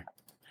fighter.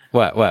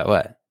 What?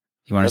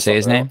 You want to say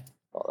his name?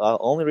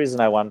 Only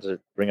reason I wanted to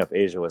bring up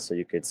Asia was so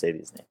you could say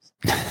these names.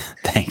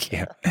 Thank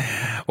you.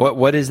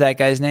 What is that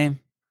guy's name?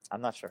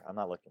 I'm not sure. I'm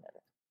not looking at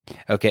it.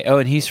 Okay. Oh,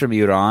 and he's from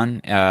Iran.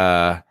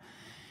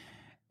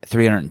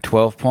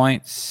 312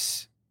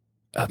 points.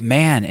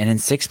 Man, and in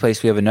sixth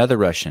place we have another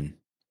Russian.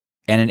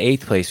 And in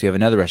eighth place we have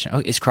another Russian.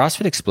 Oh, is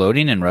CrossFit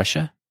exploding in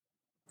Russia?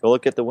 Go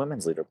look at the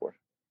women's leaderboard.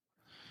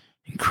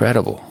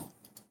 Incredible.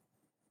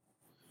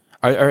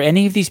 Are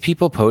any of these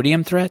people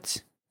podium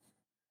threats?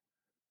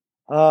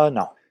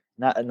 No,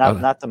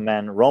 not the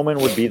men. Roman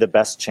would be the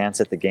best chance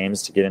at the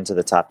games to get into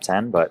the top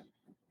 10, but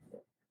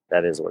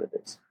that is what it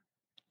is.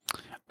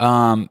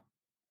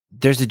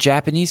 There's a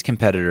Japanese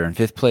competitor in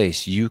fifth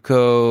place,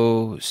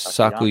 Yuko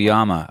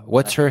Sakuyama.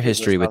 What's her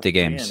history with the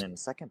games? In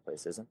second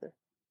place, isn't there?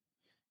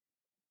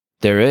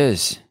 There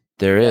is.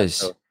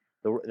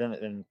 So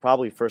then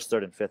probably first,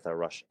 third, and fifth are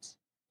Russians.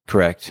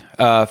 Correct.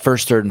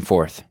 First, third, and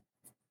fourth.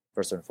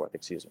 First, third, and fourth.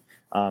 Excuse me.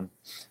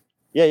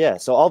 Yeah.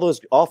 So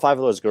all five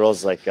of those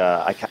girls, like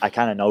I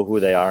kind of know who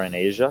they are in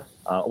Asia.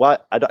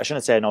 Well, I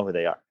shouldn't say I know who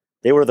they are.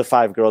 They were the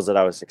five girls that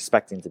I was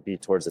expecting to be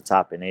towards the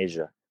top in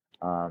Asia.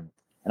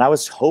 And I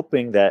was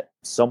hoping that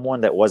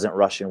someone that wasn't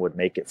Russian would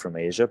make it from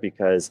Asia,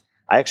 because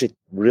I actually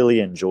really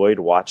enjoyed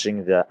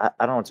watching I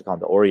don't know what to call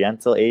them, the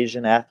Oriental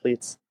Asian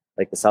athletes,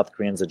 like the South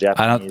Koreans, the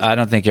Japanese. I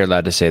don't think you're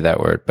allowed to say that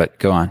word, but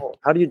go on.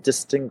 How do you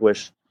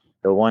distinguish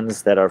the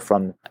ones that are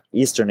from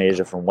Eastern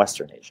Asia from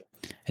Western Asia?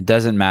 It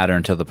doesn't matter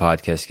until the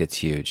podcast gets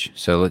huge.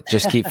 So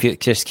just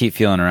keep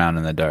feeling around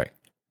in the dark.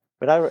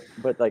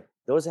 But like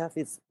those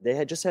athletes,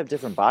 they just have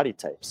different body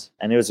types,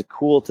 and it was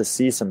cool to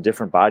see some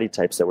different body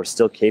types that were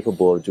still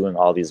capable of doing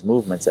all these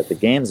movements at the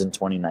games in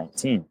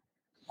 2019.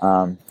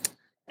 And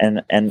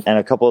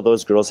a couple of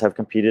those girls have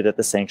competed at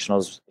the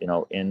sanctionals,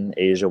 in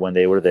Asia when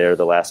they were there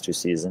the last 2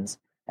 seasons,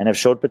 and have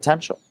showed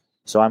potential.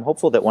 So I'm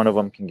hopeful that one of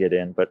them can get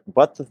in.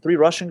 But the 3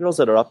 Russian girls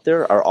that are up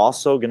there are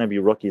also going to be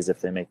rookies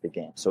if they make the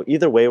game. So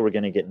either way, we're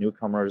going to get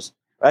newcomers.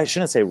 I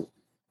shouldn't say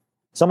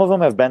some of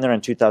them have been there in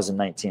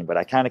 2019, but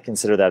I kind of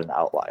consider that an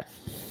outlier.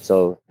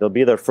 So they'll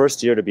be their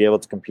first year to be able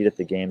to compete at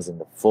the games in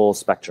the full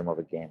spectrum of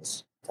a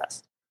games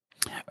test.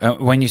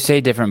 When you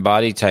say different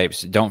body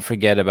types, don't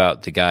forget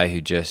about the guy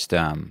who just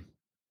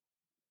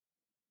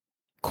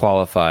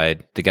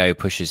qualified, the guy who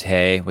pushes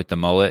hay with the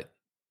mullet.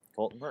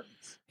 Colton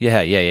Mertens.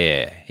 Yeah.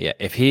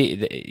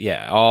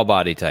 If all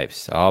body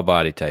types,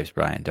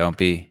 Brian. Don't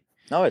be.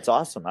 No, it's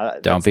awesome.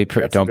 Don't be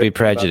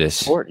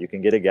prejudiced. You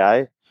can get a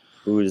guy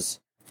who's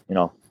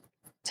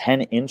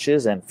 10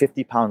 inches and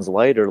 50 pounds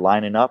lighter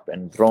lining up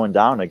and throwing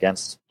down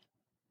against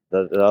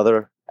the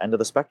other end of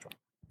the spectrum.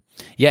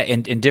 Yeah,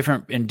 in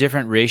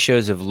different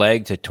ratios of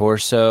leg to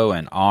torso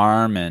and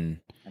arm and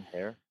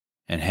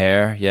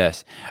hair.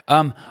 Yes.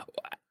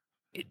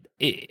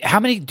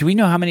 Do we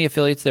know how many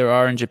affiliates there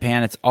are in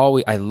Japan?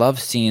 I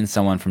love seeing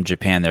someone from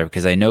Japan there,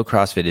 because I know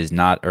CrossFit is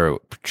not, or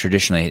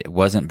traditionally it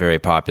wasn't very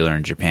popular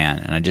in Japan,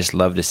 and I just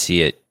love to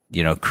see it,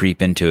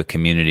 creep into a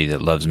community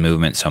that loves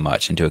movement so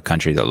much, into a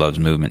country that loves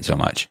movement so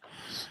much.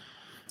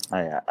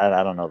 I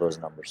don't know those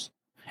numbers.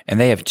 And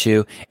they have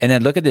 2. And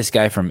then look at this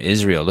guy from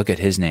Israel. Look at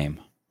his name.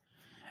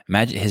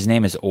 Imagine his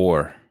name is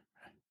or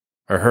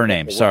her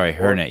name. Sorry,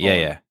 her name.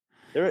 Yeah.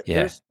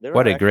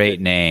 What a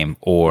great name,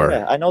 Or.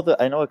 Yeah, I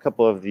know a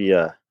couple of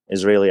the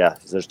Israeli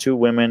athletes. There's 2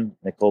 women,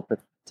 Nicole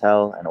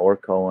Patel and Or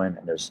Cohen,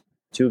 and there's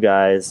 2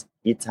 guys,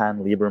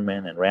 Itan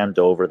Lieberman and Ram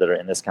Dover, that are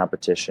in this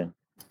competition.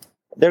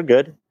 They're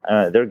good.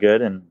 And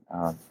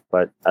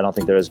but I don't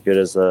think they're as good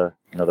as the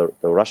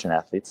Russian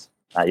athletes.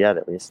 Not yet,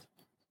 at least.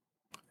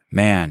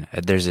 Man,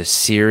 there's a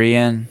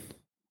Syrian,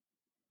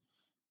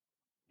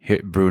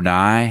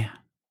 Brunei,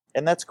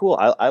 and that's cool.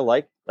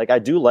 I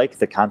do like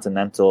the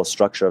continental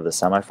structure of the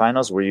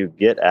semifinals, where you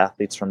get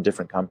athletes from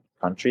different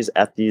countries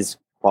at these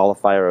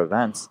qualifier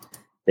events.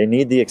 They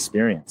need the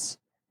experience,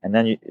 and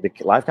then the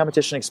live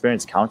competition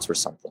experience counts for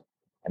something.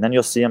 And then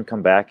you'll see them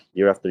come back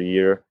year after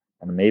year,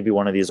 and maybe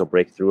one of these will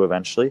break through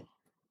eventually.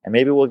 And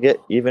maybe we'll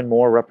get even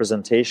more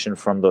representation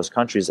from those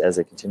countries as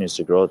it continues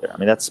to grow there. I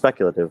mean, that's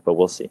speculative, but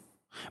we'll see.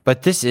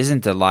 But this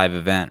isn't a live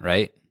event,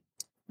 right?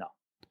 No.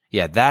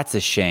 Yeah, that's a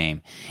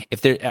shame.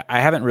 I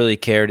haven't really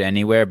cared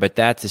anywhere, but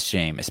that's a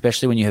shame,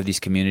 especially when you have these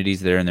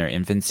communities that are in their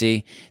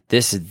infancy.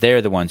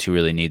 They're the ones who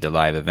really need the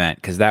live event,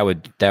 because that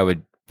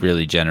would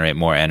really generate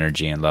more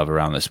energy and love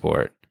around the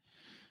sport.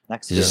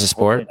 Next Is year, this a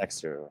sport?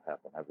 next year will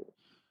happen, I believe.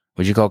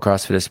 Would you call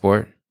CrossFit a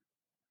sport?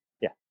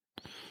 Yeah.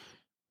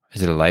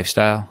 Is it a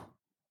lifestyle?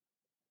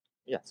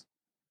 Yes.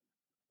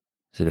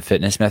 Is it a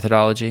fitness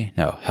methodology?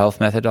 No. Health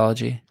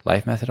methodology?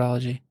 Life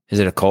methodology? Is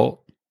it a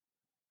cult?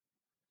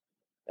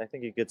 I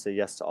think you could say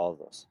yes to all of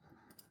those.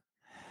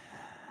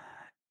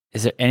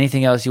 Is there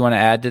anything else you want to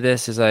add to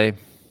this? How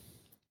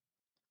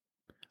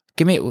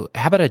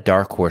about a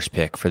dark horse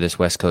pick for this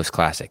West Coast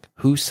Classic?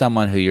 Who's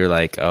someone who you're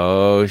like,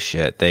 oh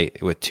shit,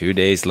 with 2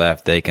 days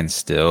left, they can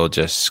still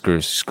just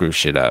screw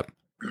shit up?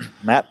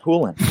 Matt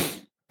Poulin.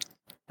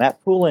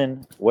 Matt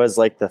Poulin was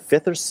like the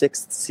 5th or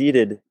 6th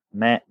seeded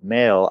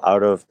male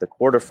out of the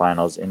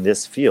quarterfinals in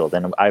this field.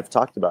 And I've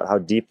talked about how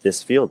deep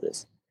this field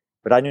is,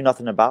 but I knew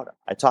nothing about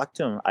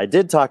him. I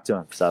did talk to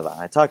him, Savan.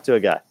 I talked to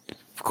a guy.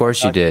 Of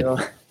course you did.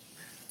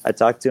 I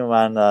talked to him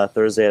on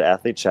Thursday at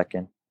Athlete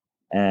Check-In,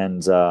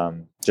 and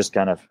just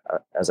kind of, I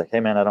was like, hey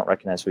man, I don't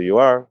recognize who you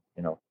are,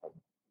 and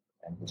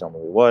he told me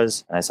who he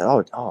was. And I said,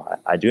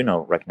 I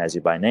do recognize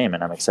you by name,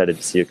 and I'm excited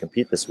to see you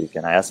compete this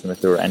weekend. I asked him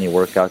if there were any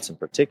workouts in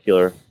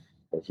particular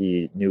that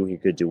he knew he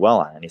could do well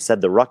on. And he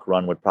said the ruck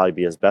run would probably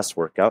be his best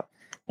workout.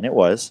 And it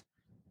was.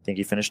 I think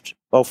he finished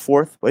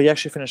 4th, but he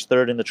actually finished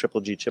 3rd in the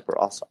Triple G chipper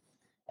also.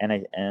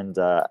 And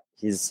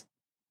he's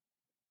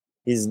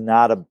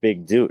not a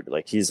big dude.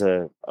 Like, he's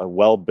a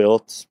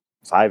well-built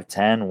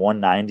 5'10",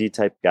 190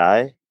 type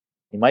guy.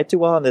 He might do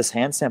well on this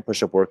handstand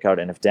push-up workout.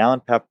 And if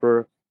Dallin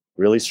Pepper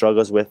really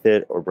struggles with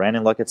it, or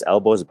Brandon Luckett's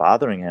elbow is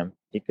bothering him,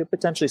 he could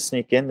potentially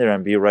sneak in there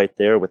and be right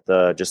there with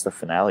just the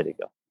finale to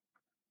go.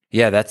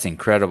 Yeah, that's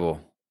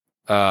incredible.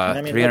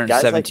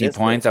 317 like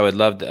points. I would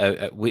love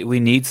to. We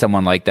need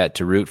someone like that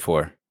to root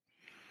for.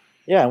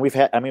 Yeah,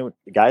 and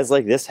guys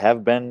like this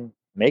have been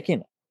making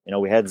it.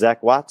 We had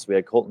Zach Watts, we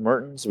had Colton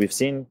Mertens. We've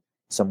seen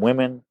some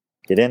women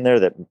get in there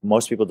that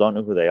most people don't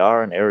know who they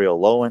are, and Ariel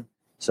Lowen.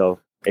 So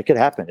it could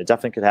happen. It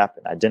definitely could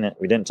happen.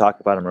 We didn't talk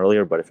about him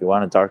earlier, but if you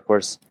want a dark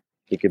horse,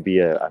 he could be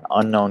an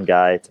unknown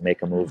guy to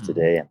make a move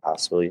today and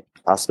possibly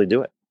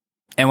do it.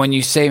 And when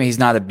you say he's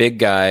not a big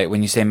guy,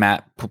 when you say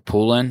Matt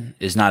Poulin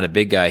is not a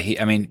big guy,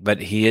 but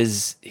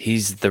he's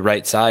the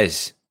right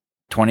size.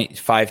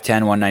 5'10",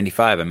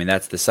 195. I mean,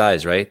 that's the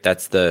size, right?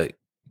 That's the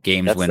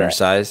games winner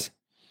size.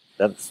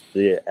 That's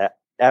the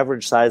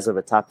average size of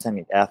a top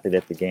 10 athlete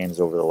at the games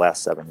over the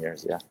last 7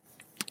 years. Yeah.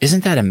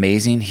 Isn't that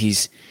amazing?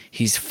 He's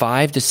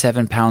 5 to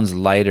 7 pounds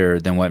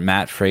lighter than what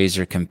Matt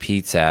Fraser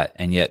competes at,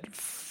 and yet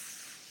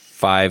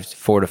 4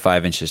 to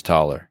 5 inches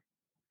taller.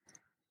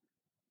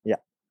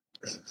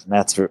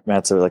 Matt's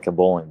like a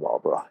bowling ball,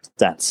 bro. It's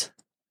dense.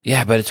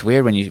 Yeah, but it's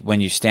weird when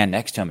you stand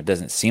next to him. It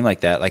doesn't seem like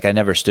that. Like, I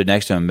never stood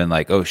next to him and been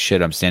like, oh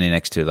shit, I'm standing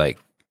next to, like,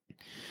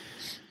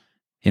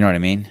 you know what I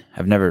mean?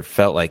 I've never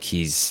felt like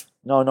he's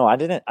I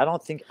didn't. I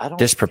don't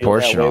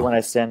disproportional feel that way when I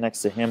stand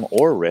next to him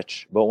or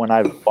Rich. But when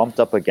I bumped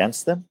up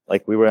against them,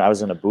 like I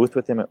was in a booth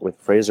with him with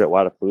Fraser at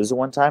Wadapalooza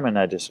one time, and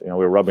I just we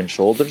were rubbing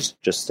shoulders,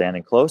 just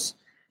standing close,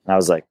 and I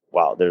was like,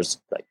 wow, there's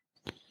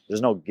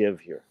no give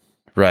here.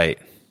 Right.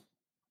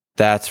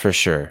 That's for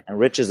sure. And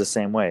Rich is the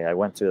same way. I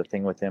went to a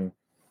thing with him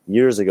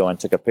years ago and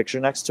took a picture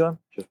next to him,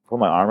 just put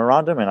my arm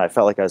around him, and I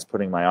felt like I was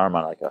putting my arm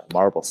on like a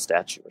marble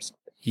statue or something.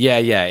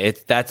 Yeah.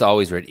 That's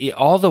always weird.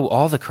 All the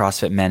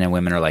CrossFit men and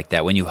women are like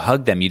that. When you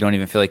hug them, you don't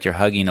even feel like you're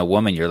hugging a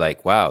woman. You're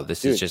like, wow,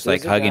 this is just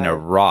like hugging a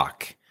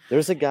rock.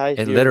 There's a guy.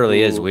 It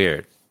literally is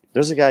weird.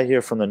 There's a guy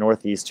here from the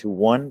Northeast who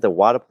won the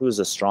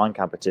Wadapalooza Strong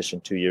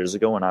competition 2 years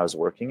ago when I was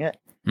working it,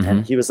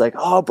 and he was like,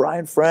 "Oh,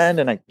 Brian Friend,"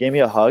 and gave me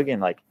a hug,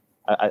 and like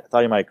I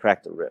thought he might have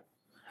cracked a rib.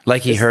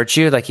 Like he hurt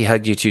you? Like he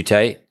hugged you too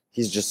tight?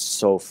 He's just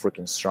so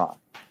freaking strong.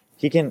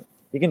 He can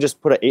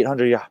just put an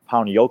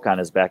 800-pound yoke on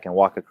his back and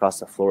walk across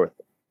the floor with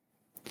it.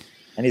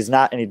 And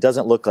he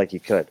doesn't look like he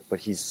could, but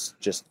he's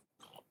just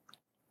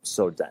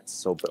so dense,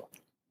 so built.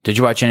 Did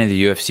you watch any of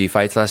the UFC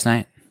fights last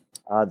night?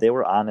 They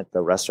were on at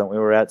the restaurant we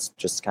were at,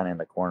 just kind of in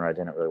the corner. I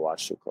didn't really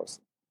watch too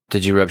closely.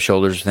 Did you rub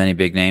shoulders with any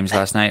big names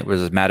last night?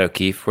 Was it Matt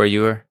O'Keefe where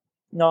you were?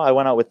 No, I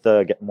went out with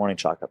the morning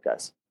chalk up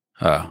guys.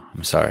 Oh,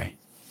 I'm sorry.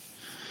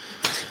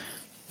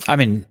 I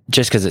mean,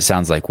 just because it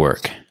sounds like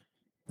work.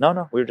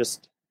 No, we were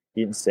just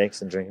eating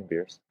steaks and drinking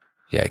beers.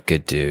 Yeah,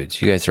 good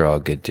dudes. You guys are all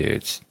good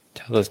dudes.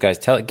 Tell those guys,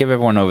 give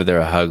everyone over there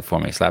a hug for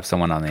me. Slap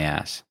someone on the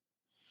ass.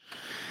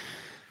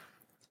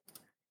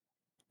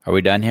 Are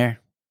we done here?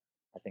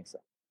 I think so.